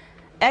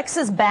 X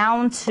is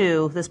bound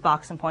to this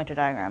box and pointer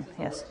diagram,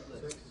 yes.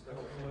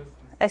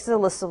 X is a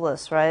list of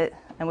lists, right?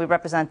 And we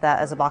represent that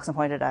as a box and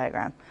pointer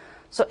diagram.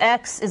 So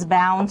X is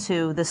bound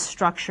to this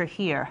structure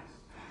here.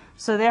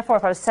 So therefore,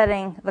 if I was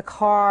setting the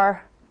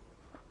car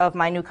of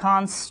my new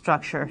con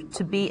structure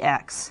to be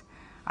X,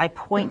 I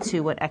point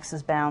to what X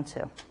is bound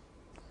to.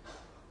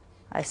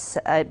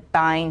 I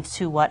bind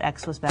to what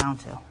X was bound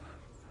to.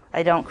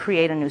 I don't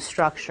create a new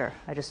structure.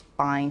 I just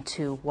bind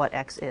to what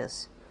X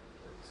is.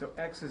 So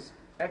X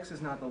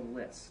is not the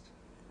list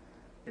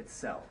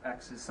itself.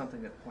 X is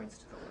something that points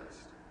to the list.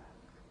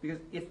 Because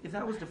if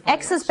that was defined,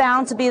 X is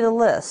bound to be the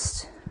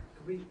list.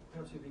 Could we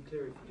perhaps be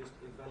clear if you just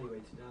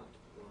evaluated out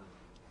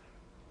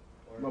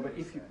Y? No, but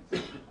if you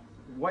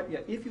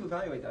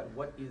evaluate that,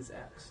 what is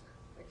X?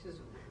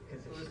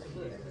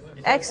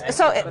 X.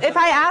 So if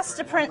I ask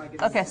to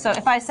print, okay. So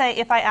if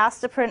I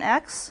ask to print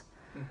X,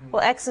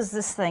 well, X is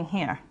this thing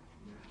here.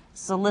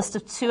 It's a list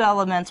of two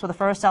elements, where the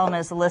first element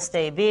is the list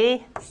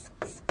AB,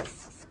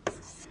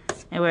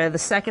 and where the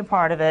second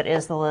part of it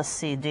is the list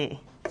CD.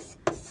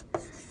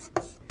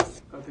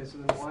 Okay, so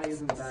then why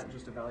isn't that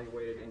just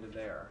evaluated into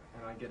there,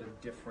 and I get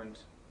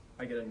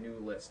a new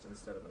list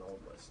instead of an old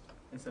list,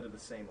 instead of the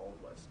same old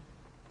list?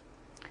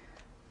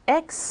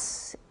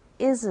 X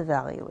is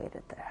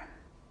evaluated there,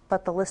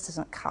 but the list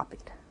isn't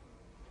copied.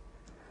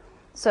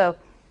 So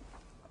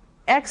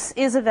X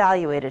is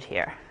evaluated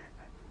here.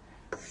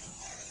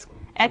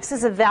 X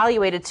is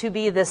evaluated to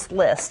be this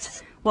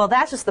list. Well,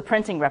 that's just the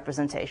printing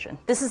representation.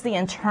 This is the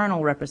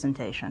internal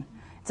representation.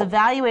 It's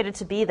evaluated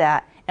to be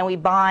that, and we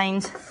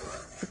bind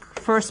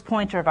the first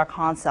pointer of our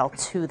con cell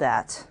to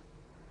that. So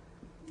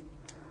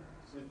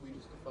if we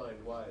just defined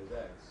Y as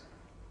X,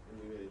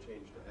 and we made a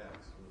change to X,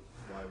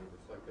 Y would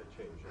reflect that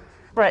change.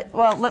 Right.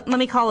 Well, let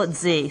me call it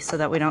Z so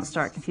that we don't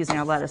start confusing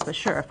our letters. But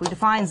sure, if we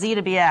define Z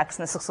to be X,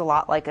 and this looks a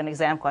lot like an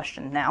exam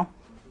question now,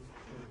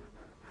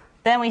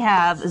 then we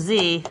have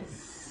Z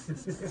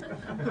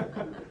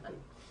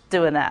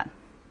doing that,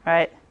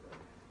 right?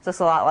 This looks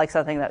a lot like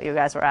something that you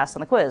guys were asked on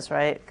the quiz,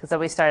 right? Because then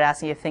we started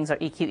asking if things are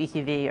EQ,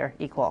 EQV, or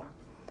equal.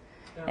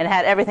 And it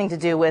had everything to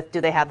do with,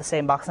 do they have the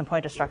same box and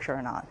pointer structure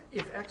or not?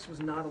 If X was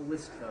not a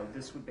list, though,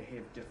 this would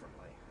behave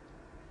differently.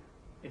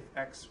 If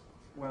X,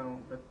 well,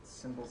 that's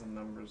symbols and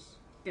numbers.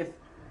 If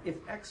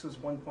X was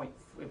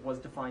it was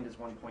defined as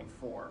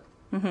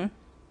 1.4,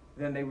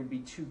 then they would be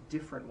two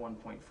different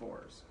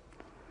 1.4s.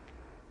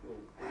 Well,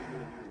 what are you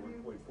going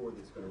to do with 1.4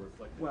 that's going to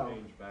reflect the Well-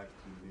 change back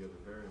to the other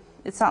variable?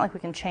 It's not like we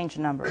can change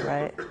a number,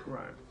 right?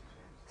 Right.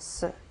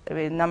 So, I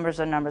mean, numbers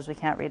are numbers. We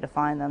can't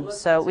redefine them.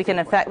 So we can,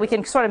 in fact, we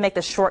can sort of make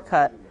the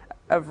shortcut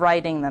of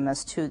writing them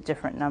as two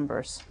different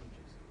numbers.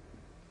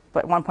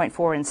 But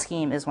 1.4 in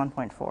scheme is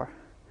 1.4.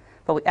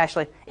 But we,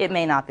 actually, it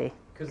may not be.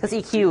 Because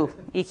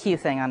EQ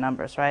thing on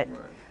numbers, right?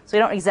 So we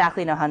don't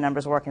exactly know how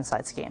numbers work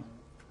inside scheme.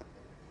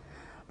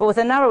 But with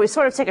a number, we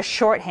sort of take a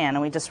shorthand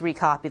and we just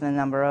recopy the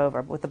number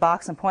over. But with the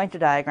box and pointer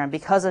diagram,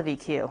 because of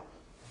EQ,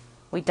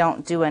 we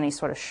don't do any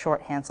sort of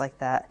shorthands like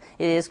that.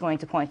 It is going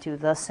to point to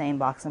the same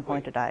box and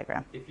pointer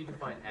diagram. If you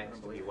define x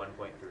to be 1.3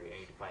 and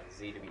you define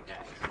z to be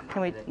x,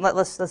 Can we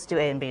let's do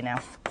A and B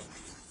now.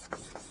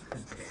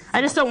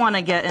 I just don't want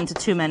to get into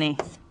too many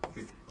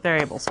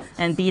variables.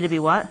 And B to be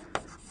what?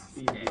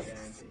 B to be A.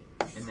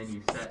 And then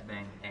you set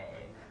bang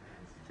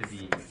A to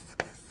be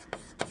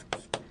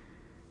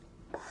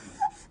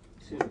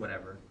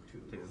whatever,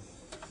 2.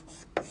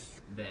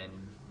 Then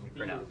you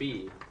print out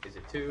B. Is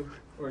it 2?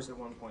 Or is it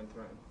 1.3?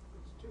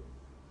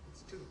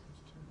 It's 2.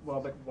 Well,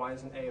 but why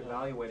isn't A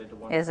evaluated to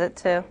 1.3? Is it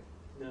 2?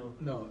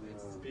 No,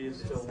 B is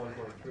still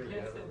 1.3. You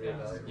haven't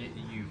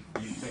reevaluated.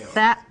 You failed.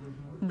 That,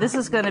 this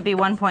is going to be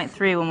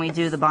 1.3 when we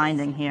do the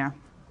binding here.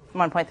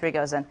 1.3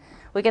 goes in.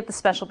 We get the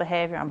special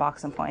behavior on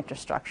box and pointer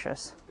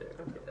structures. There,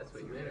 okay, that's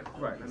what you did.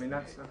 Right, I mean,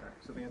 that's, okay.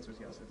 So the answer is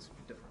yes, it's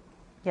different.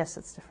 Yes,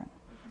 it's different.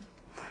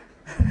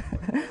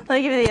 Let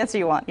me give you the answer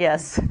you want.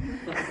 Yes.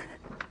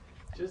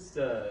 Just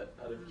out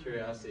of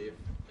curiosity,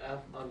 if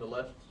on the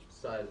left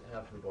side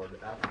half of the board,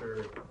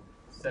 after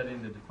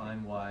setting the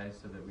define y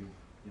so that we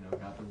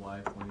got the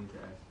y pointing to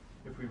x,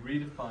 if we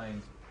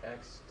redefined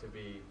x to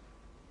be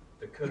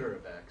the coulter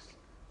of x,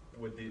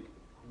 would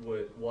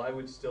y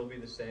would still be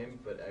the same,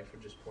 but x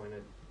would just point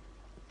at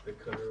the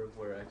coulter of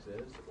where x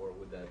is, or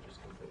would that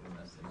just completely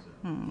mess things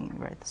up?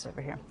 Write this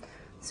over here.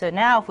 So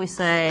now if we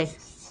say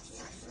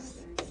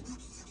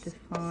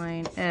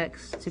define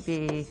x to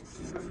be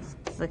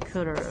the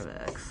coulter of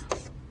x.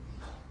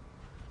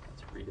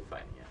 It's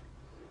redefining it.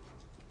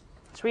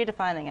 It's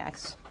redefining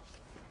x.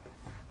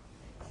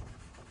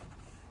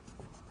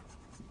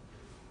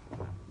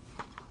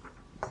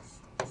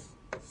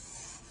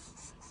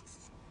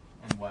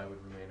 And y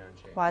would remain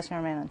unchanged. Y is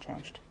going to remain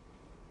unchanged.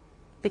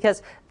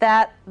 Because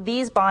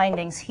these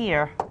bindings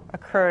here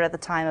occurred at the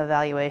time of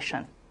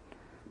evaluation.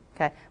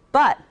 Okay?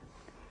 But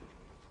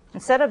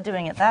instead of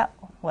doing it that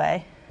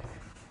way,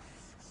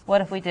 what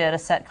if we did a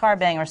set car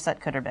bang or set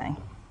coulter bang?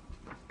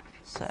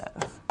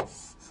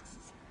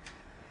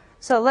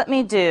 So let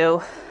me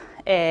do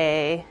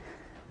a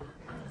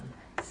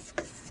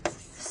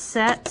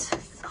set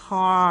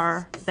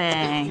car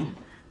bang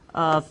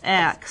of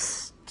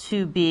x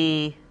to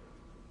be,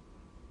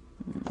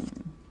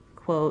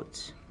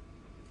 quote,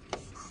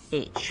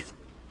 h.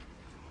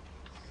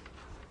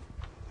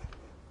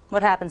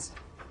 What happens?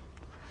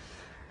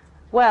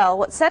 Well,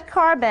 what set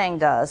car bang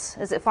does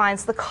is it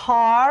finds the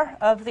car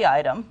of the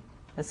item,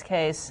 in this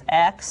case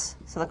x,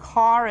 so the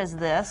car is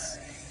this,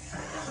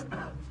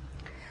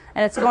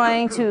 and it's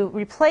going to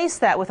replace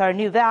that with our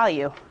new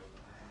value.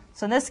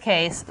 So in this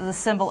case, the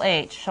symbol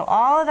h. So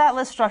all of that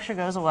list structure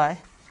goes away.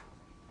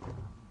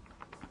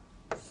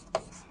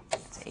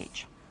 It's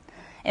h.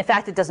 In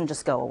fact, it doesn't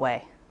just go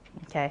away.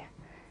 Okay?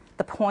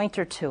 The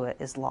pointer to it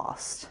is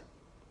lost,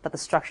 but the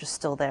structure's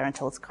still there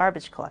until it's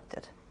garbage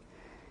collected.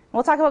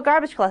 We'll talk about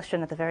garbage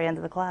collection at the very end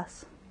of the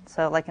class.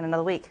 So like in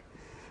another week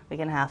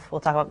and a half, we'll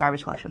talk about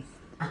garbage collection.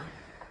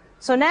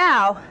 So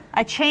now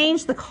I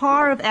changed the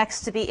car of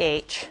x to be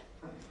h,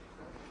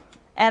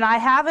 and I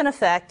have in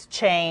effect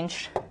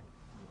changed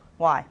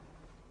y.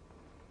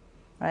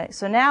 Right?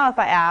 So now if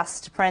I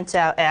ask to print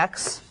out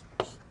x,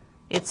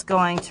 it's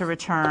going to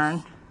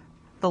return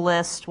the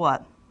list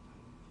what?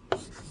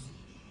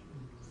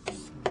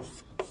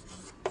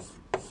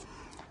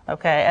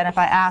 Okay, and if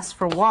I ask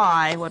for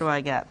y, what do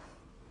I get?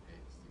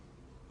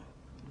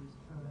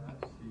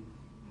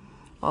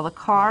 Well, the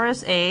car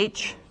is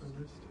h.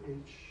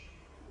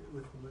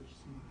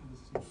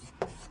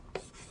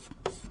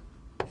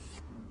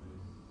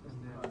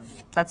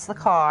 That's the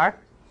car.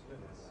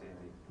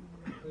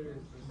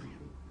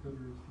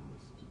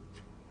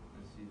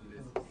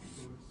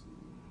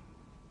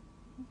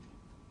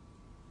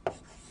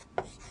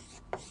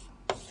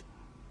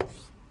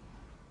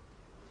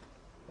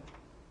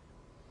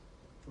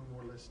 One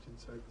more list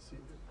inside the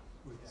CD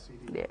with the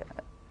CD. Yeah.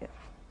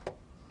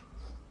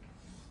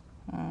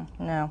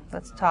 No,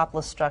 that's top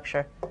list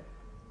structure.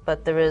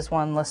 But there is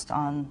one list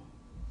on.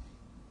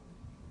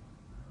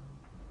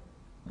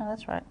 No,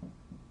 that's right.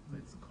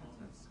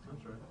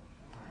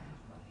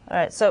 All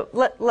right, so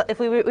if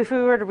we were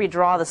to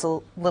redraw this a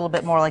little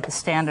bit more like the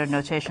standard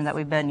notation that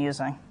we've been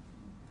using.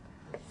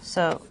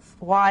 So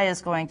y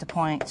is going to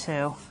point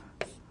to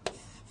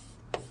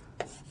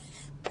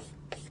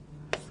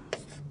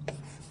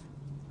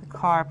the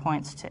car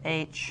points to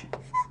h.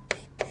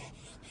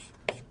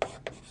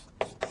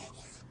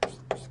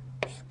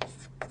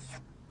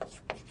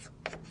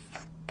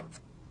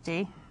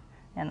 D,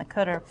 and the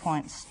coulter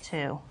points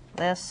to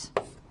this.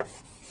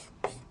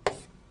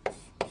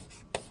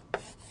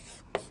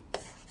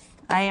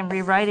 I am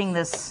rewriting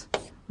this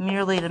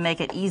merely to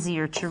make it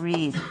easier to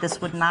read.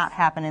 This would not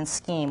happen in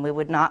Scheme. We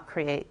would not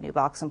create new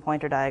box and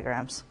pointer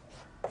diagrams.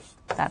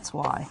 That's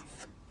why.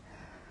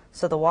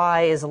 So the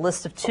Y is a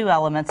list of 2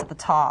 elements at the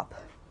top,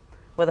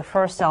 where the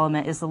first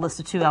element is the list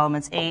of 2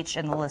 elements H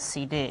and the list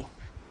CD.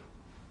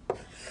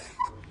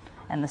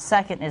 And the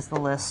second is the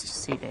list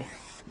CD.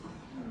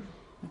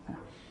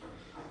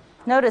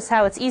 Notice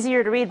how it's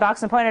easier to read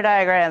box and pointer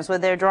diagrams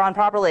when they're drawn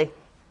properly.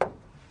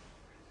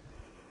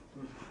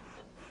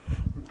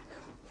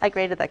 I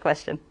graded that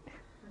question.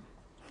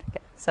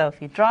 Okay, so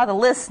if you draw the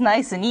list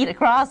nice and neat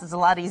across, it's a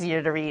lot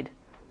easier to read.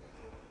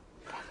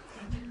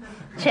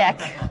 Check.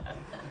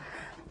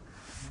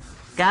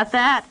 Got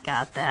that?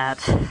 Got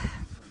that.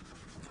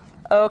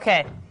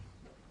 Okay.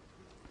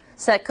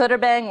 Set could or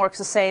bang works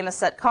the same as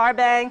set car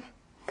bang.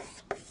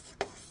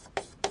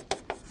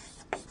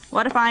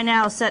 What if I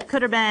now set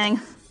could or bang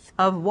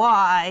of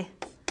Y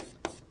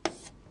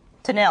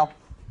to nil?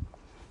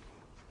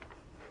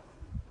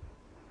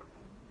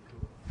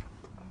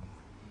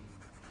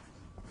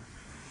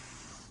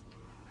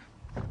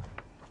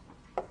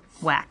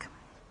 Whack.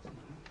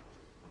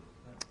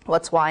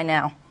 What's Y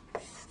now?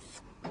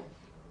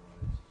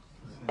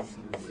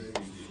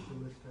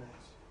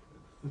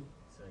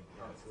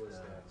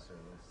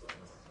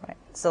 Right,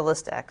 so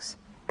list X.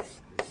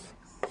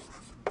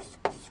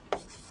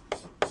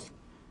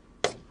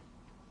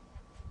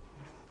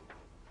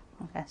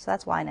 Okay, so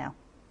that's Y now.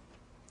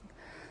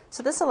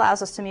 So this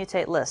allows us to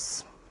mutate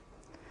lists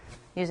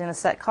using the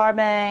set car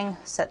bang,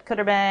 set could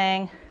or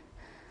bang,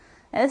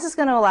 and this is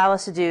going to allow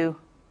us to do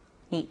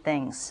neat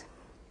things.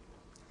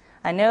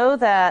 I know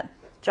that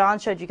John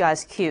showed you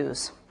guys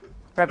queues,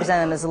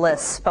 representing them as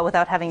lists, but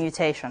without having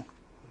mutation.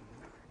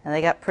 And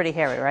they got pretty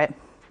hairy, right?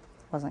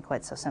 Wasn't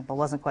quite so simple,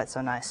 wasn't quite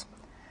so nice.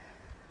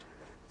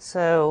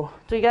 So,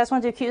 do you guys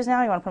want to do queues now,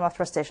 or you want to put them off to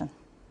recitation?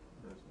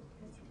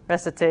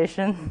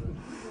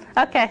 Recitation.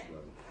 Okay.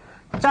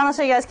 John will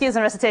show you guys queues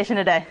and recitation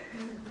today.